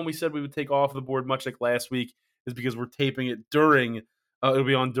the only one we said we would take off the board, much like last week, is because we're taping it during. It'll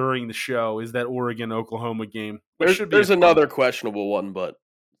be on during the show. Is that Oregon-Oklahoma game? Which should be There's a fun another questionable one, but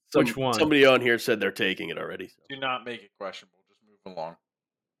Which one? Somebody on here said they're taking it already. So. Do not make it questionable. Just move along.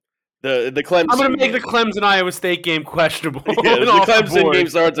 The Clemson. I'm going to make the game- Clemson Iowa State game questionable. Yeah, and the off Clemson board. game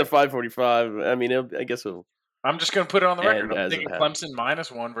starts at 5:45. I mean, I guess it'll. I'm just going to put it on the record. And I'm as it taking happens. Clemson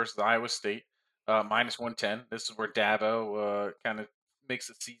 -1 versus Iowa State, -110. This is where Dabo kind of makes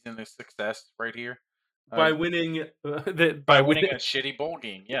the season a success right here. by winning by winning a shitty bowl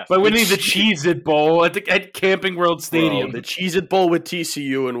game, yes. by winning the Cheez-It Bowl at Camping World Stadium. Bro, the Cheez-It Bowl with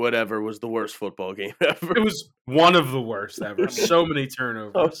TCU and whatever was the worst football game ever. It was one of the worst ever. So many Oh,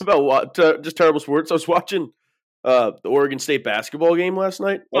 turnovers. it's about what? Just terrible sports. I was watching the Oregon State basketball game last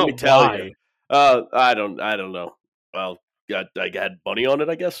night. Let me tell why? you. I don't know. Well, I had money on it,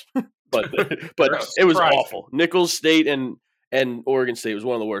 I guess. but Gross. it was Surprising. awful. Nichols State and Oregon State was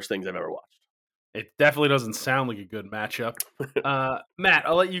one of the worst things I've ever watched. It definitely doesn't sound like a good matchup. Matt,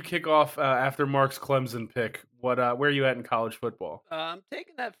 I'll let you kick off after Mark's Clemson pick. Where are you at in college football? I'm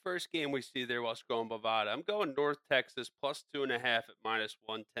taking that first game we see there while scrolling Bovada. I'm going North Texas +2.5 at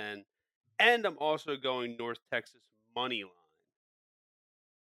 -110, and I'm also going North Texas money line.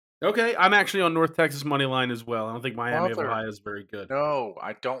 Okay, I'm actually on North Texas money line as well. I don't think Miami of Mother- Ohio is very good. No,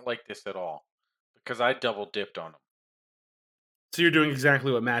 I don't like this at all because I double dipped on him. So you're doing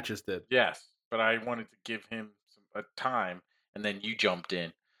exactly what Matt just did. Yes, but I wanted to give him a time, and then you jumped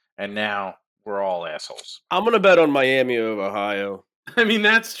in, and now we're all assholes. I'm gonna bet on Miami of Ohio I mean,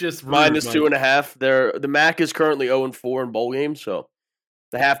 that's just rude, minus Mike. 2.5. The MAC is currently 0-4 in bowl games, so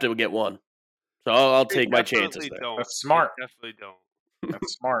they have to get one. So I'll They take my definitely chances there. Don't. That's smart. They definitely don't.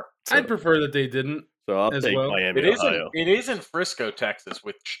 That's smart. I'd prefer that they didn't. So I'll as take well. Miami It of is. In, Ohio. it is in Frisco, Texas,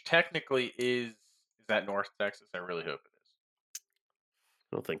 which technically is that North Texas? I really hope it is.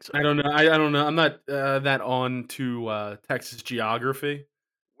 I don't think so. I don't know. I don't know. I'm not that on to Texas geography.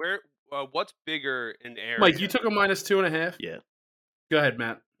 Where? What's bigger in area? Mike, you took a minus 2.5. Yeah. Go ahead,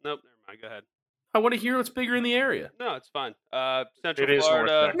 Matt. Nope. Never mind. Go ahead. I want to hear what's bigger in the area. No, it's fine. Central It is North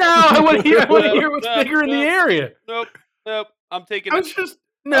Florida. Texas. No, I want to hear. I want to No, hear what's no, bigger in the no. area. Nope. I'm taking. I it. was just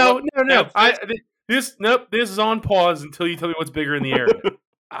no. Nope. This is on pause until you tell me what's bigger in the area.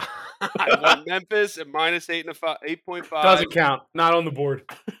 I want Memphis at minus 8.5. Doesn't count. Not on the board.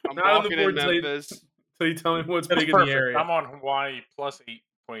 I'm not on the walking board in till you- Memphis. So you tell me what's That's big perfect. in the area. I'm on Hawaii plus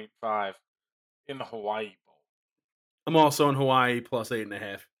 8.5 in the Hawaii Bowl. I'm also in Hawaii plus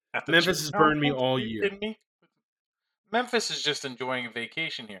 8.5. At the Memphis has Chip burned me Conference, all are you year. kidding me? Memphis is just enjoying a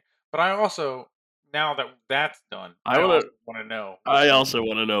vacation here. But I also, now that that's done, I wanna- want to know. I also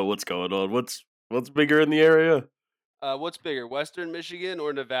want to know what's going on. What's bigger in the area? What's bigger, Western Michigan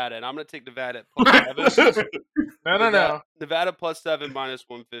or Nevada? And I'm going to take Nevada at plus 7. No. Nevada plus 7 minus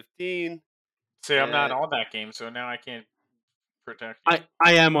 115. See, I'm not Yeah. on that game, so now I can't protect you.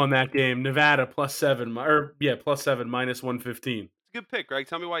 I am on that game. Nevada plus 7 plus 7 minus 115. It's a good pick, Greg.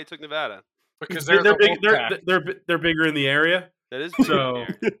 Tell me why you took Nevada. Because They're they're big, the they're bigger in the area. That is So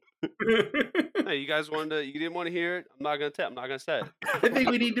hey, you guys you didn't want to hear it. I'm not gonna say it. I think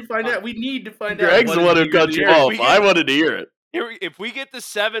we need to find out. We need to find Greg's out. the what one is who bigger in cut the you area. off. I wanted to hear it. If we get the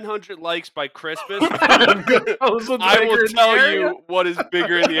 700 likes by Christmas, Tell us what's I bigger will in the tell area. you what is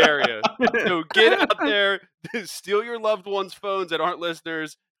bigger in the area. So get out there, steal your loved ones' phones that aren't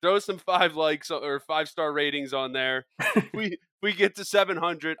listeners, throw some 5 likes or 5-star ratings on there. We get to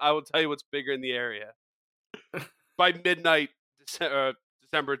 700, I will tell you what's bigger in the area by midnight,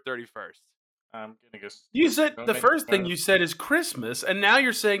 December 31st. I'm gonna go. You said Don't the make first it thing better. you said is Christmas, and now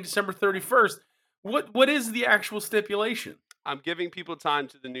you're saying December 31st. What is the actual stipulation? I'm giving people time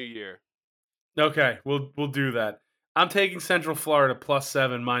to the new year. Okay, we'll do that. I'm taking Central Florida plus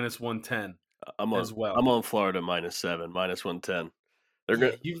 7 minus 110 I'm on as well. I'm on Florida minus 7 minus 110. They're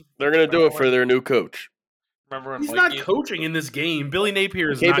Yeah, gonna you- they're gonna do it for their new coach. Remember when he's Mikey- not coaching in this game. Billy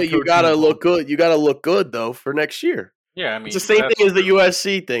Napier is Okay, not. but you coaching gotta at all. look good. You gotta look good though for next year. Yeah, I mean It's the same that's thing as the true.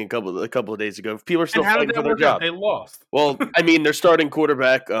 USC thing a couple of days ago. People are still And how did fighting for that their work out? job. They lost. Well, I mean, their starting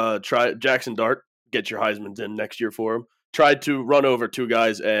quarterback, try Jackson Dart, get your Heisman's in next year for him. Tried to run over 2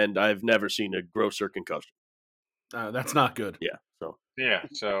 guys, and I've never seen a grosser concussion. That's not good. Yeah, so Yeah,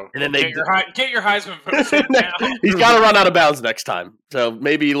 so And then they- get your Heisman votes in now. he's got to run out of bounds next time. So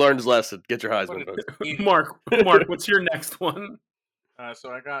maybe he learned his lesson. Get your Heisman votes. Mark, what's your next one? So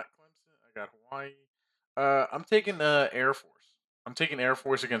I got Clemson, I got Hawaii. I'm taking Air Force. I'm taking Air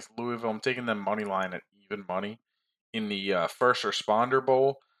Force against Louisville. I'm taking them money line at even money in the First Responder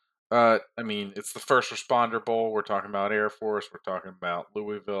Bowl. I mean, it's the First Responder Bowl. We're talking about Air Force. We're talking about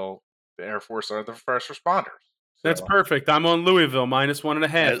Louisville. The Air Force are the first responders. That's So, perfect. I'm on Louisville minus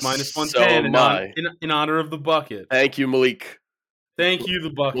 1.5, Yes, minus so 110 am I. in honor of the bucket. Thank you, Malik. Thank you,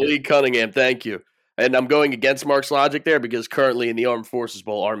 the bucket. Malik Cunningham, thank you. And I'm going against Mark's logic there because currently in the Armed Forces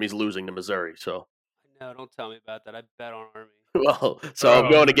Bowl, Army's losing to Missouri. So, No, don't tell me about that. I bet on Army. well, so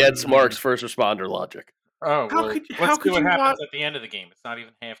I'm going against Mark's first responder logic. Oh, How well, could you- let's how see could what you happens wa- at the end of the game. It's not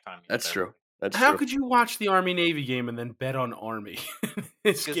even halftime yet. That's true. That's How true. could you watch the Army Navy game and then bet on Army?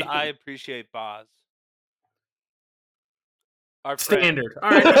 This Because game. I appreciate Boz. Our friend, Standard. All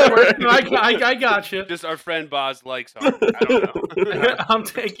right, that works. No, I got you. just our friend Boz likes Army. I don't know. I'm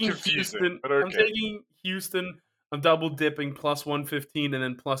taking Confusing, Houston. but I'm okay. taking Houston. I'm double dipping plus 115 and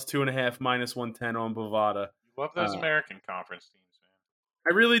then plus 2.5 minus 110 on Bovada. You love those Uh, American Conference teams,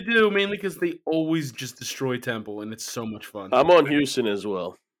 man. I really do, mainly because they always just destroy Temple, and it's so much fun. I'm on Houston as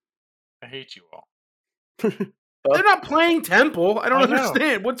well. I hate you all. They're not playing Temple. I don't I know.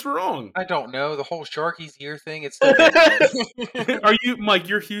 understand. What's wrong? I don't know the whole Sharkies year thing. It's Are you, Mike?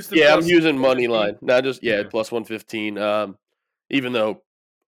 You're Houston. Yeah, I'm plus using money 115? line. Not just Yeah. plus 115. Even though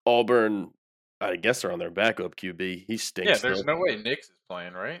Auburn, I guess they're on their backup QB. He stinks. yeah. There's though. no way Nix is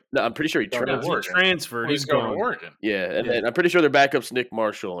playing, right? No, I'm pretty sure he No, No, transferred. he Oregon. transferred. Well, He's he's going gone. to Oregon. Yeah, and Yeah. then I'm pretty sure their backup's Nick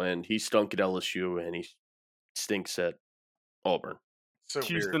Marshall, and he stunk at LSU, and he stinks at Auburn. So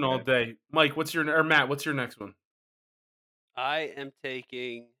Houston weird, all man. day. Mike, or Matt? What's your next one? I am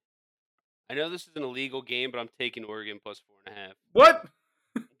taking. I know this is an illegal game, but I'm taking Oregon plus 4.5. What?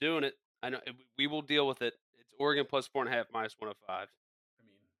 I'm doing it. I know we will deal with it. It's Oregon plus 4.5 minus 105.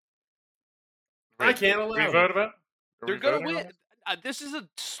 I Wait, can't we allow it. vote about? Are They're we gonna voting on win. this? This is a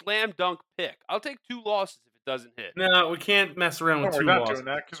slam dunk pick. I'll take 2 losses if it doesn't hit. No, we can't mess around No, with we're two not losses. doing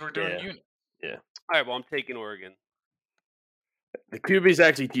that because we're doing Yeah. unit. All right, well I'm taking Oregon. The QB's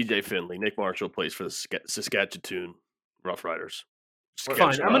actually TJ Finley. Nick Marshall plays for the Saskatchewan Rough Riders. What-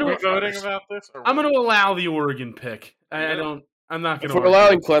 Fine, Saskatchewan I'm gonna- Are we Rough voting Riders. about this? Or I'm what? going to allow the Oregon pick. I Yeah. don't. I'm not going If to. we're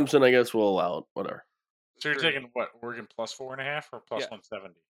allowing Clemson, I guess we'll allow it. Whatever. So you're taking what? Oregon plus 4.5 or plus Yeah.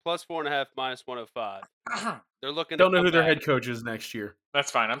 170? Plus 4.5 minus 105. They're looking. Don't to know come who their back. head coach is next year.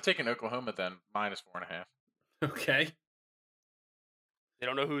 That's fine. I'm taking Oklahoma then minus 4.5. Okay. They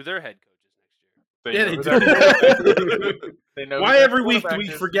don't know who their head coach is next year. Yeah, they know do. who their- they know who Why their every week do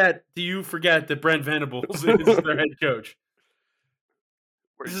quarterback you forget that Brent Venables is their head coach?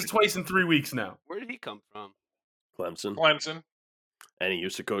 This is twice in 3 weeks now. Where did he come from? Clemson. Clemson. And he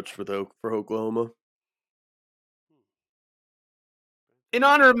used to coach for Oklahoma. In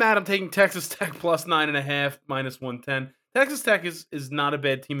honor of Matt, I'm taking Texas Tech plus 9.5, minus 110. Texas Tech is not a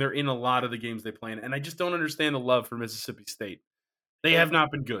bad team. They're in a lot of the games they play in, and I just don't understand the love for Mississippi State. They have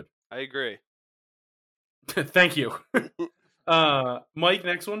not been good. I agree. Thank you. Mike,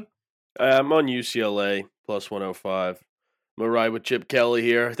 next one. I'm on UCLA plus 105. I'm gonna ride with Chip Kelly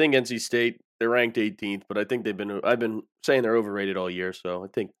here. I think NC State, they're ranked 18th, but I think I've been saying they're overrated all year, so I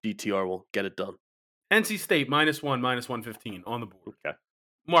think DTR will get it done. NC State minus 1, minus 115 on the board. Okay.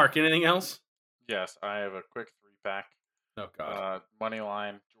 Mark, anything else? Yes, I have a quick 3-pack. Oh God. Money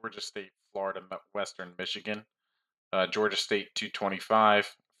line: Georgia State, Florida, Western Michigan. Georgia State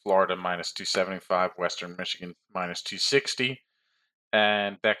 225, Florida minus 275, Western Michigan minus 260,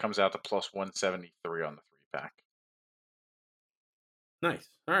 and that comes out to plus 173 on the 3-pack. Nice.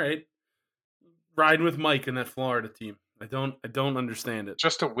 All right. Riding with Mike in that Florida team. I don't understand it.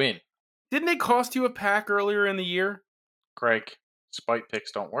 Just a win. Didn't they cost you a pack earlier in the year? Greg, spite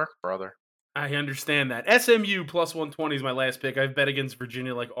picks don't work, brother. I understand that. SMU plus 120 is my last pick. I've bet against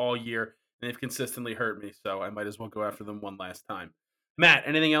Virginia like all year, and they've consistently hurt me, so I might as well go after them one last time. Matt,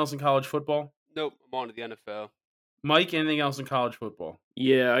 anything else in college football? Nope, I'm on to the NFL. Mike, anything else in college football?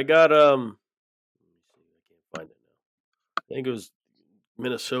 Yeah, I got let me see, I can't find it now. I think it was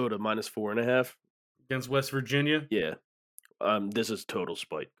Minnesota minus 4.5 against West Virginia. Yeah, this is total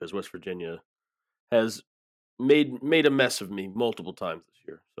spite because West Virginia has made a mess of me multiple times this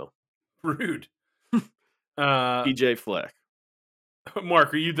year. So rude. PJ Fleck.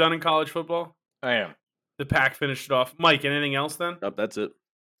 Mark, are you done in college football? I am. The pack finished it off. Mike, anything else then? Nope, that's it.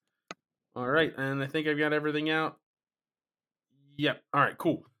 All right, and I think I've got everything out. Yep. All right,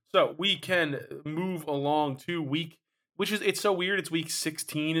 cool. So we can move along to it's so weird. It's week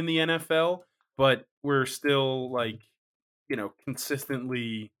 16 in the NFL, but we're still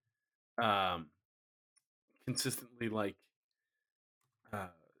consistently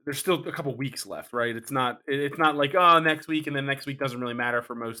there's still a couple weeks left, right? It's not like next week and then next week doesn't really matter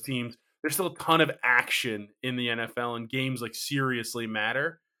for most teams. There's still a ton of action in the NFL and games seriously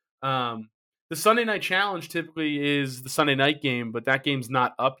matter. The Sunday Night Challenge typically is the Sunday night game, but that game's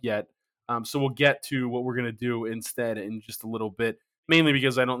not up yet. So we'll get to what we're going to do instead in just a little bit, mainly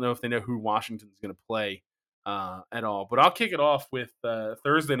because I don't know if they know who Washington's going to play at all. But I'll kick it off with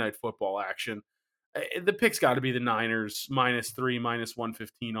Thursday night football action. The pick's got to be the Niners -3, minus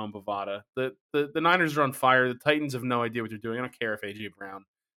 115 on Bovada. The Niners are on fire. The Titans have no idea what they're doing. I don't care if A.J. Brown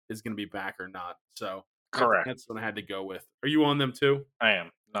is going to be back or not. So correct. That's what I had to go with. Are you on them too? I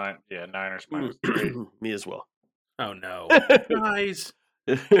am. Niners -3. Me as well. Oh no, guys!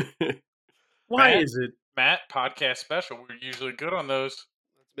 Why Matt? is it? Matt, podcast special. We're usually good on those.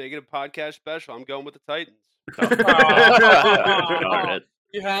 Let's make it a podcast special. I'm going with the Titans. Darn it.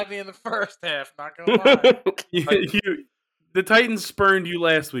 You had me in the first half. Not gonna lie. The Titans spurned you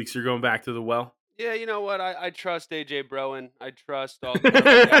last week, so you're going back to the well. Yeah, you know what? I trust A.J. Brown. I trust all the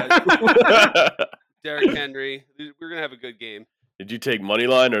guys. Derrick Henry. We're going to have a good game. Did you take money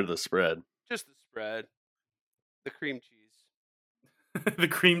line or the spread? Just the spread. The cream cheese. The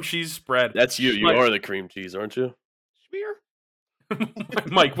cream cheese spread. That's you. You are the cream cheese, aren't you? Smear.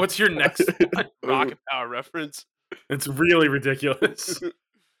 Mike, what's your next one? Rocket Power reference. It's really ridiculous.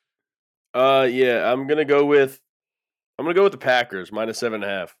 Yeah, I'm gonna go with the Packers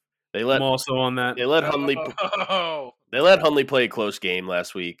 -7.5. I'm also on that. They let Hundley. They let Hundley play a close game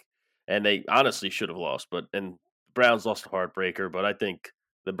last week, and they honestly should have lost. And the Browns lost a heartbreaker, but I think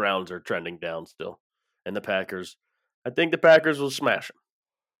the Browns are trending down still, and I think the Packers will smash them.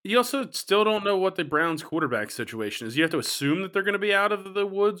 You also still don't know what the Browns quarterback situation is. You have to assume that they're going to be out of the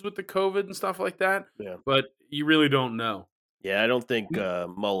woods with the COVID and stuff like that. Yeah, but you really don't know. Yeah, I don't think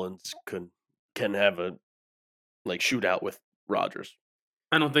Mullins can have a shootout with Rodgers.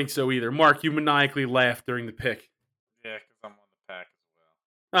 I don't think so either. Mark, you maniacally laughed during the pick. Yeah, because I'm on the Pack as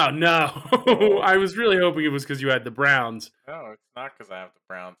well. Oh no! I was really hoping it was because you had the Browns. No, it's not because I have the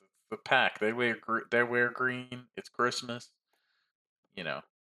Browns. It's the Pack. They wear green. It's Christmas. You know.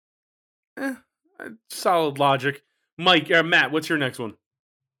 Solid logic. Mike, Matt, what's your next one?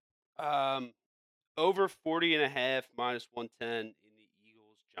 Over 40.5 -110 in the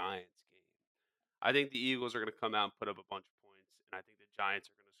Eagles-Giants game. I think the Eagles are going to come out and put up a bunch of points, and I think the Giants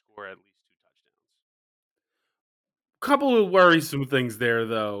are going to score at least 2 touchdowns. Couple of worrisome things there,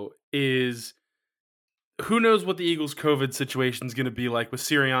 though, is who knows what the Eagles' COVID situation is going to be like with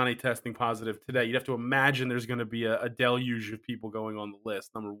Sirianni testing positive today? You'd have to imagine there's going to be a deluge of people going on the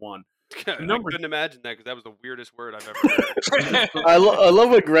list. Number one. I couldn't imagine that because that was the weirdest word I've ever heard. I love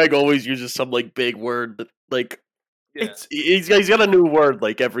when Greg always uses some like big word that, like Yeah. he's got a new word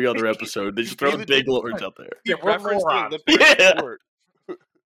like every other episode. They just throw big words out there. Yeah, Keep we're referencing morons. the big Yeah. word.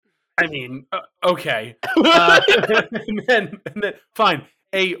 I mean, okay. And then fine.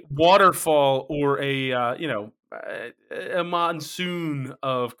 A waterfall or a monsoon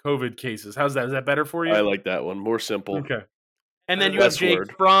of COVID cases. How's that? Is that better for you? I like that one. More simple. Okay. And then you have Best Jake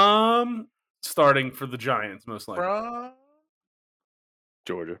word. Fromm starting for the Giants, most likely. Bro.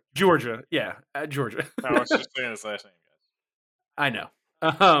 Georgia. Georgia. Yeah, at Georgia. I was just saying his last name, guys. I know.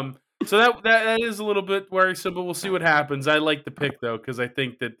 So that is a little bit worrisome, but we'll see what happens. I like the pick though because I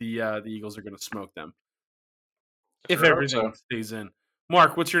think that the Eagles are going to smoke them if Sure hope everything so. stays in.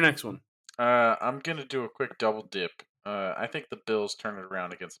 Mark, what's your next one? I'm gonna do a quick double dip. I think the Bills turn it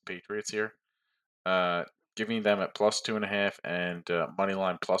around against the Patriots here. Giving them at +2.5 and money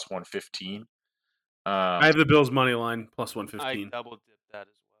line +115. I have the Bills money line I +115. double dipped that as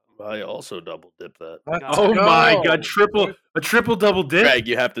well. I also double dip that. Let's Oh my go. god, triple double dip. Greg,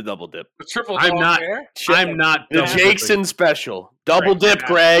 you have to double dip. The triple I'm dog not- there? I'm not The double Jackson special. Double Greg, dip,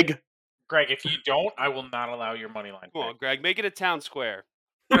 Greg. Greg, if you don't, I will not allow your money line. Come on, Greg, make it a town square.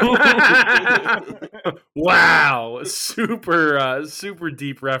 dipping. Wow, super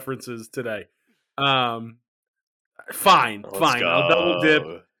deep references today. Fine. Let's I'll double dip.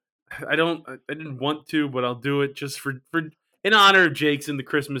 go. I didn't want to, but I'll do it just for in honor of Jake's in the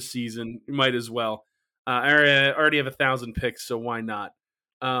Christmas season. You might as well. I already have 1,000 picks, so why not?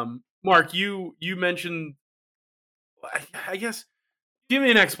 Mark, you mentioned. I guess give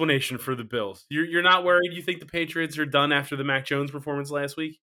me an explanation for the Bills. You're not worried? You think the Patriots are done after the Mac Jones performance last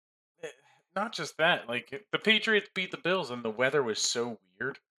week? Not just that. Like the Patriots beat the Bills, and the weather was so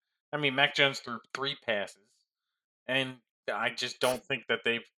weird. I mean, Mac Jones threw 3 passes, and I just don't think that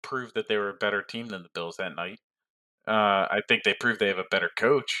they've proved that they were a better team than the Bills that night. I think they proved they have a better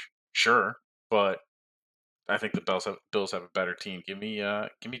coach, sure, but I think the Bills have a better team. Give me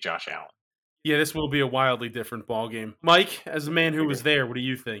Josh Allen. Yeah, this will be a wildly different ball game. Mike, as a man who was there, what do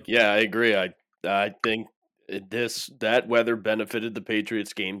you think? Yeah, I agree. I think that weather benefited the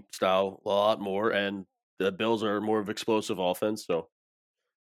Patriots' game style a lot more, and the Bills are more of explosive offense. So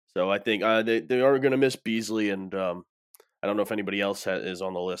I think they are going to miss Beasley, and I don't know if anybody else is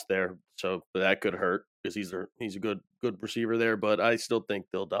on the list there. So but that could hurt because he's a good receiver there, but I still think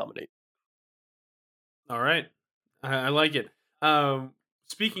they'll dominate. All right, I like it.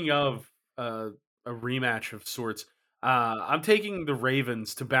 Speaking of a rematch of sorts, I'm taking the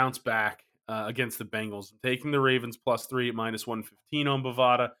Ravens to bounce back against the Bengals. I'm taking the Ravens +3 at -115 on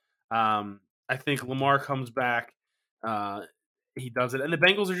Bovada. I think Lamar comes back. He does it. And the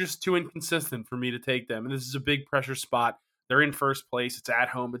Bengals are just too inconsistent for me to take them. And this is a big pressure spot. They're in first place. It's at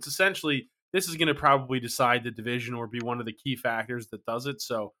home. It's essentially, this is going to probably decide the division or be one of the key factors that does it.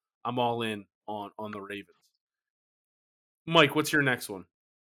 So I'm all in on the Ravens. Mike, what's your next one?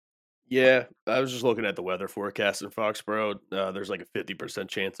 Yeah, I was just looking at the weather forecast in Foxborough. There's like a 50%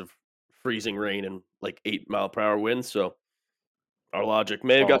 chance of freezing rain and like 8-mile-per-hour winds. So our logic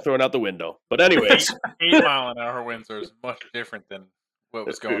may have got thrown out the window. But anyways, 8-mile-an-hour winds are much different than what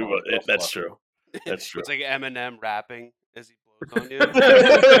was going on. in that's Buffalo. true. That's true. It's like Eminem rapping as he blows on you.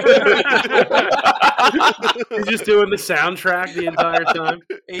 He's just doing the soundtrack the entire time.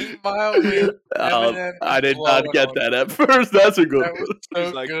 8-mile wind. Eminem I did not blowing get on that at first. That's a good That one. was so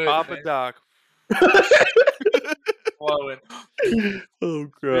He's like good. Papa man. Doc. Blowing. Oh,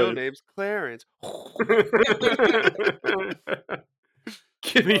 Real God. name's Clarence.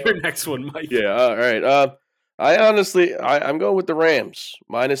 Give me your next one, Mike. Yeah, all right. I'm going with the Rams.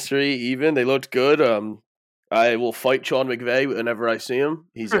 -3 even. They looked good. I will fight Sean McVay whenever I see him.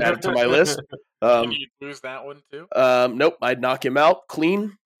 He's added to my list. Can you lose that one too? Nope, I'd knock him out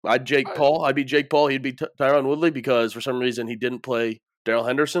clean. I'd beat Jake Paul. He'd be Tyron Woodley because for some reason he didn't play Darrell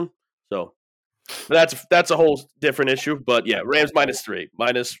Henderson. So that's a whole different issue. But yeah, Rams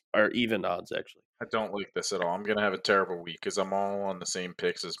 -3, or even odds actually. I don't like this at all. I'm gonna have a terrible week because I'm all on the same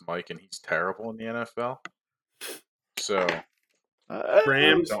picks as Mike, and he's terrible in the NFL. So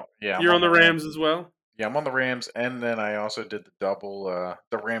Rams. yeah, I'm You're on the Rams as well? Yeah, I'm on the Rams, and then I also did the double,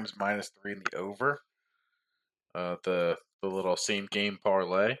 the Rams -3 in the over. The little same game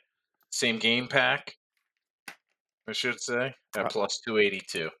parlay, same game pack, I should say, at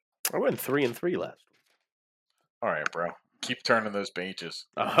 +282. I went 3-3 last week. All right, bro. Keep turning those pages.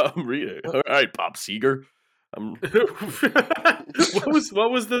 I'm reading. All right, Bob Seeger. What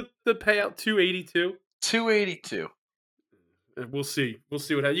was the payout? 282. 282. We'll see. We'll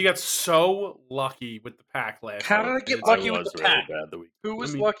see what happens. You got so lucky with the pack last How week. did I get I lucky with was the really pack? bad the week. Who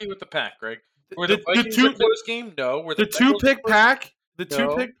was I mean, lucky with the pack, Greg? Were the- the the Vikings two- a close game? No. Were The the Bengals a two-pick close- pack. The No.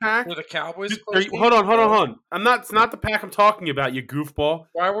 two-pick pack. Were the Cowboys a Are close you- game? hold on. No. It's not the pack I'm talking about, you goofball.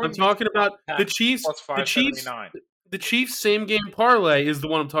 Why were I'm talking about the pack Chiefs. plus The Chiefs. 579? The Chiefs same game parlay is the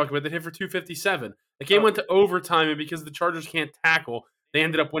one I'm talking about that hit for 257. The game Oh. went to overtime, and because the Chargers can't tackle, they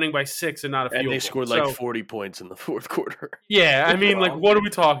ended up winning by 6 and not a field And they goal. scored like So, 40 points in the fourth quarter. yeah, I mean, like, Well, what are we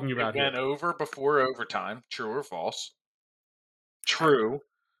talking It about went here? over before overtime. True or false? True.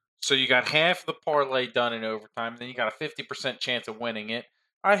 So you got half of the parlay done in overtime, then you got a 50% chance of winning it.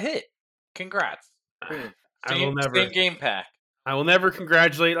 I hit. Congrats. I Same, will never. same game pack. I will never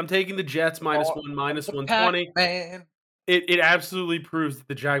congratulate. I'm taking the Jets minus Oh, 1, minus the 120. Pac-Man. It absolutely proves that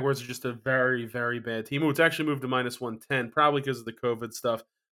the Jaguars are just a very, very bad team. It's actually moved to minus 110, probably because of the COVID stuff.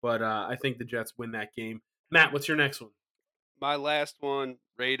 But I think the Jets win that game. Matt, what's your next one? My last one,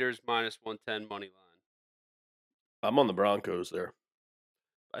 Raiders minus 110 money line. I'm on the Broncos there.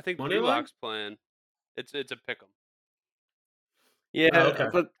 I think Money line? Brelock's playing. It's a pick 'em. Yeah, okay.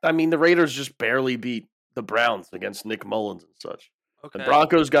 but I mean, the Raiders just barely beat the Browns against Nick Mullins and such. Okay. The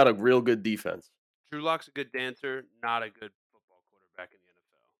Broncos got a real good defense. Drew Lock's a good dancer, not a good football quarterback in the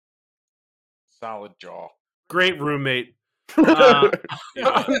NFL. Solid jaw. Great roommate. Uh,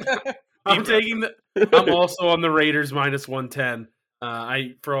 I'm also on the Raiders minus 110.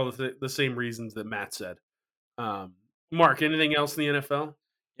 For all the same reasons that Matt said. Mark, anything else in the NFL?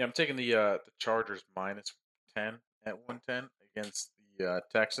 Yeah, I'm taking the Chargers minus 10 at 110 against the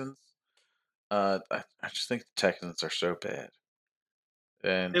Texans. I just think the Texans are so bad.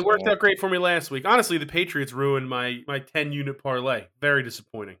 And They worked out great for me last week. Honestly, the Patriots ruined my 10-unit parlay. Very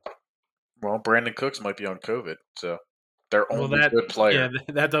disappointing. Well, Brandon Cooks might be on COVID, so they're Well, only good player.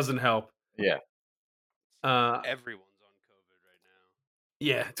 Yeah, that doesn't help. Yeah. Everyone's on COVID right now.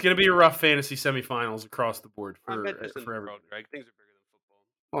 Yeah, it's going to be a rough fantasy semifinals across the board I for bet just in the everyone. world, Greg. Things are bigger than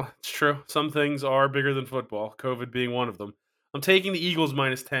football. Well, it's true. Some things are bigger than football, COVID being one of them. I'm taking the Eagles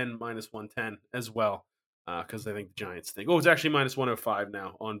minus 10, minus 110 as well, because I think the Giants think. Oh, it's actually minus 105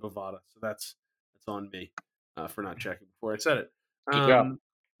 now on Bovada, so that's on me for not checking before I said it. Good job.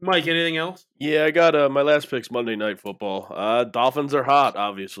 Mike, anything else? Yeah, I got my last pick's Monday Night Football. Dolphins are hot,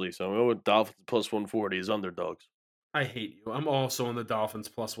 obviously, so I'm going with Dolphins plus 140 as underdogs. I hate you. I'm also on the Dolphins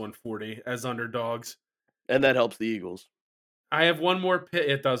plus 140 as underdogs. And that helps the Eagles. I have one more pick.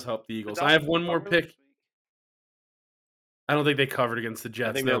 It does help the Eagles. I have one more pick. I don't think they covered against the Jets.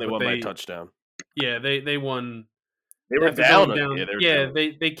 I think they only won by a touchdown. Yeah, they won. They were after down. going Yeah, they were yeah,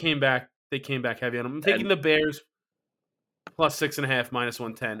 down. they came back. They came back heavy on them. I'm taking the Bears plus 6.5, minus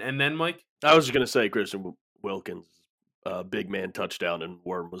 110. And then, Mike? I was just going to say Christian Wilkins' big man touchdown and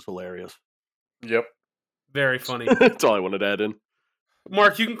worm was hilarious. Yep. Very funny. That's all I wanted to add in.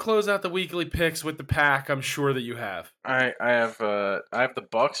 Mark, you can close out the weekly picks with the pack. I'm sure that you have. I have the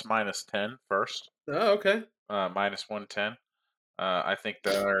Bucks minus 10 first. Oh, okay. Minus 110. I think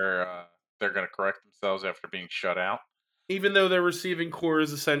they're going to correct themselves after being shut out. Even though their receiving core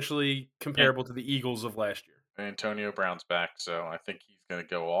is essentially comparable to the Eagles of last year. Antonio Brown's back, so I think he's going to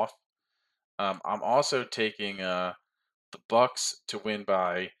go off. I'm also taking the Bucks to win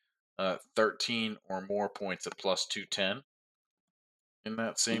by 13 or more points at plus 210 in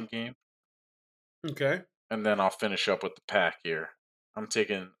that same game. Okay. And then I'll finish up with the pack here. I'm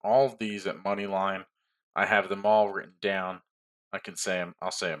taking all of these at money line. I have them all written down.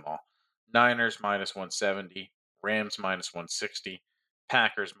 I'll say them all. Niners minus 170, Rams minus 160,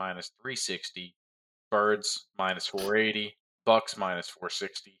 Packers minus 360, Birds minus 480, Bucks minus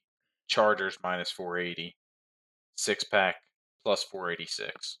 460, Chargers minus 480, 6-pack plus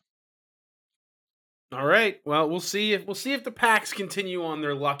 486. All right. Well, we'll see if the packs continue on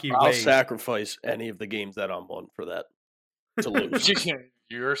their lucky I'll ways. sacrifice any of the games that I'm on for that to lose.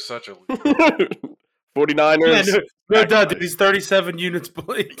 You're such a loser. 49ers. Yeah, no doubt, dude. He's 37 units.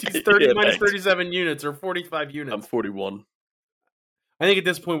 He's 30 Yeah, minus thanks. 37 units or 45 units. I'm 41. I think at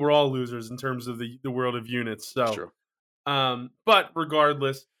this point we're all losers in terms of the world of units. So, That's true. But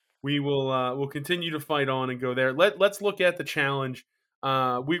regardless, we'll continue to fight on and go there. Let's look at the challenge.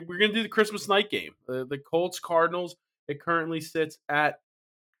 We're gonna do the Christmas night game. The Colts Cardinals. It currently sits at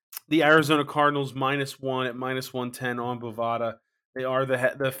the Arizona Cardinals -1 at -110 on Bovada. They are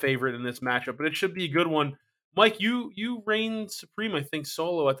the favorite in this matchup, but it should be a good one. Mike, you reign supreme, I think,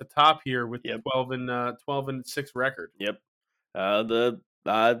 solo at the top here with the 12-6 record. Yep. I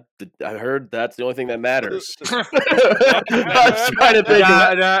heard that's the only thing that matters. I was trying to think.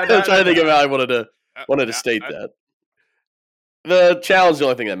 I was trying to think of how I wanted to state that. The challenge is the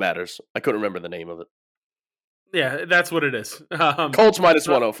only thing that matters. I couldn't remember the name of it. Yeah, that's what it is. Colts minus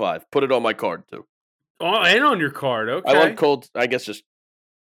 105. Put it on my card too. Oh, and on your card. Okay. I want Colts. I guess just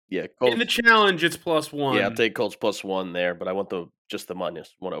Colts. In the challenge, it's +1. Yeah, I'll take Colts +1 there, but I want just the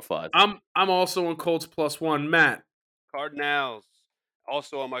minus 105. I'm also on Colts +1. Matt. Cardinals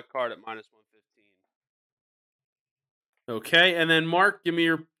also on my card at -115. Okay, and then Mark, give me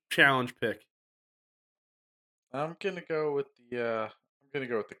your challenge pick. I'm gonna go with the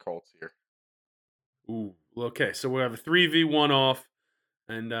Colts here. Ooh, okay. So we'll have a 3v1 off,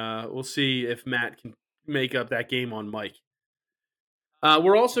 and we'll see if Matt can make up that game on Mike.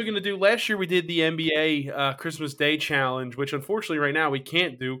 We're also going to do. Last year we did the NBA Christmas Day challenge, which unfortunately right now we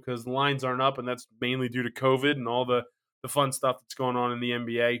can't do because the lines aren't up, and that's mainly due to COVID and all the fun stuff that's going on in the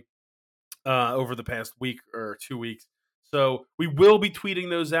NBA over the past week or 2 weeks. So we will be tweeting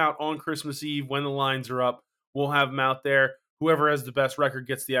those out on Christmas Eve when the lines are up. We'll have them out there. Whoever has the best record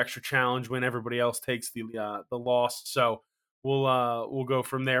gets the extra challenge when everybody else takes the loss. So we'll go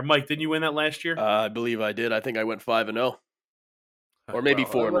from there. Mike, didn't you win that last year? I believe I did. I think I went 5-0, or maybe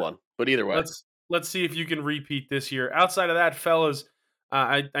 4-1. But either way, let's see if you can repeat this year. Outside of that, fellas,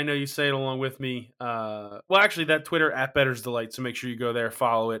 I know you say it along with me. Well, actually, that Twitter at Better's Delight. So make sure you go there,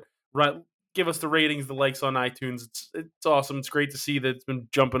 follow it. Right. Give us the ratings, the likes on iTunes. It's awesome. It's great to see that it's been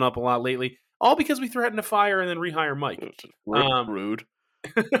jumping up a lot lately. All because we threatened to fire and then rehire Mike. Rude.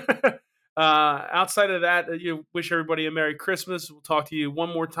 Outside of that, wish everybody a Merry Christmas. We'll talk to you one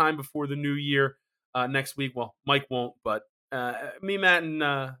more time before the new year next week. Well, Mike won't, but me, Matt, and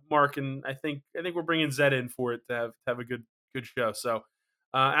Mark, and I think we're bringing Zed in for it to have a good show. So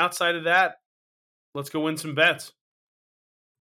outside of that, let's go win some bets.